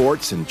love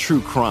sports and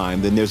true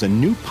crime, then there's a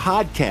new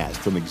podcast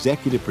from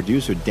executive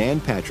producer Dan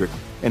Patrick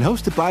and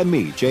hosted by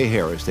me, Jay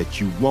Harris, that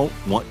you won't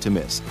want to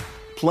miss.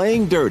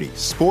 Playing Dirty: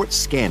 Sports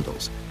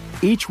Scandals.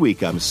 Each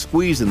week, I'm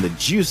squeezing the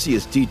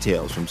juiciest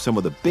details from some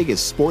of the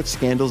biggest sports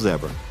scandals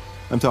ever.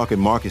 I'm talking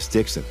Marcus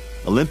Dixon,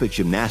 Olympic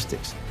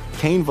gymnastics,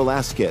 Cain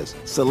Velasquez,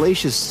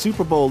 salacious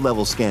Super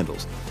Bowl-level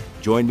scandals.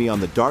 Join me on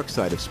the dark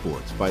side of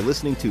sports by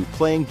listening to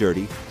Playing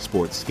Dirty: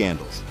 Sports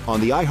Scandals on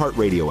the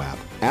iHeartRadio app,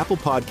 Apple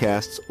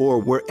Podcasts, or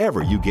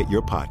wherever you get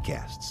your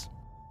podcasts.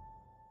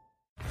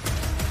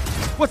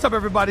 What's up,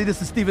 everybody?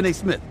 This is Stephen A.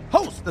 Smith,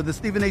 host of the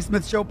Stephen A.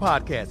 Smith Show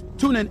podcast.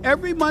 Tune in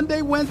every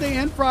Monday, Wednesday,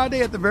 and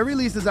Friday at the very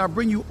least as I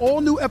bring you all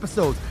new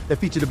episodes that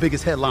feature the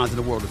biggest headlines in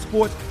the world of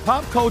sports,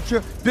 pop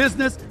culture,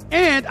 business,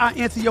 and I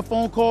answer your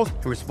phone calls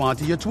and respond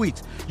to your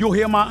tweets. You'll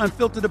hear my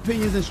unfiltered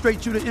opinions and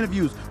straight-shooter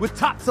interviews with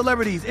top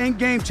celebrities and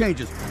game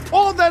changers.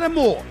 All that and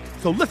more.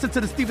 So listen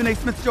to the Stephen A.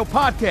 Smith Show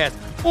podcast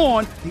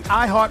on the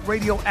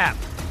iHeartRadio app,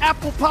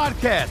 Apple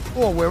Podcasts,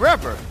 or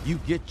wherever you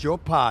get your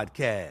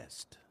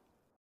podcast.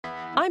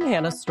 I'm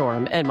Hannah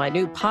Storm, and my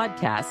new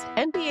podcast,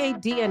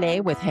 NBA DNA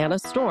with Hannah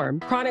Storm,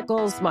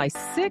 chronicles my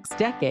 6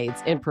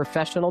 decades in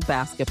professional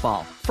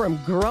basketball. From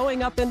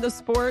growing up in the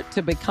sport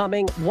to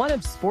becoming one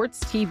of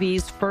sports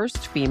TV's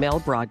first female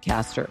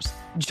broadcasters.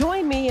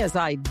 Join me as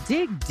I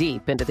dig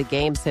deep into the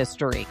game's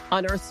history,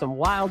 unearth some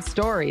wild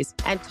stories,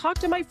 and talk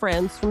to my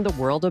friends from the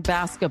world of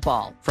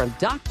basketball, from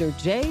Dr.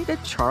 J to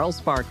Charles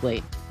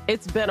Barkley.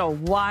 It's been a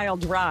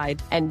wild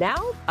ride, and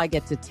now I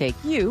get to take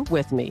you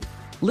with me.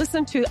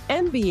 Listen to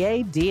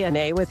NBA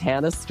DNA with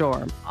Hannah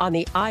Storm on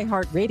the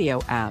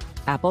iHeartRadio app,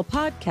 Apple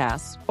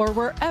Podcasts, or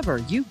wherever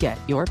you get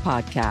your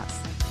podcasts.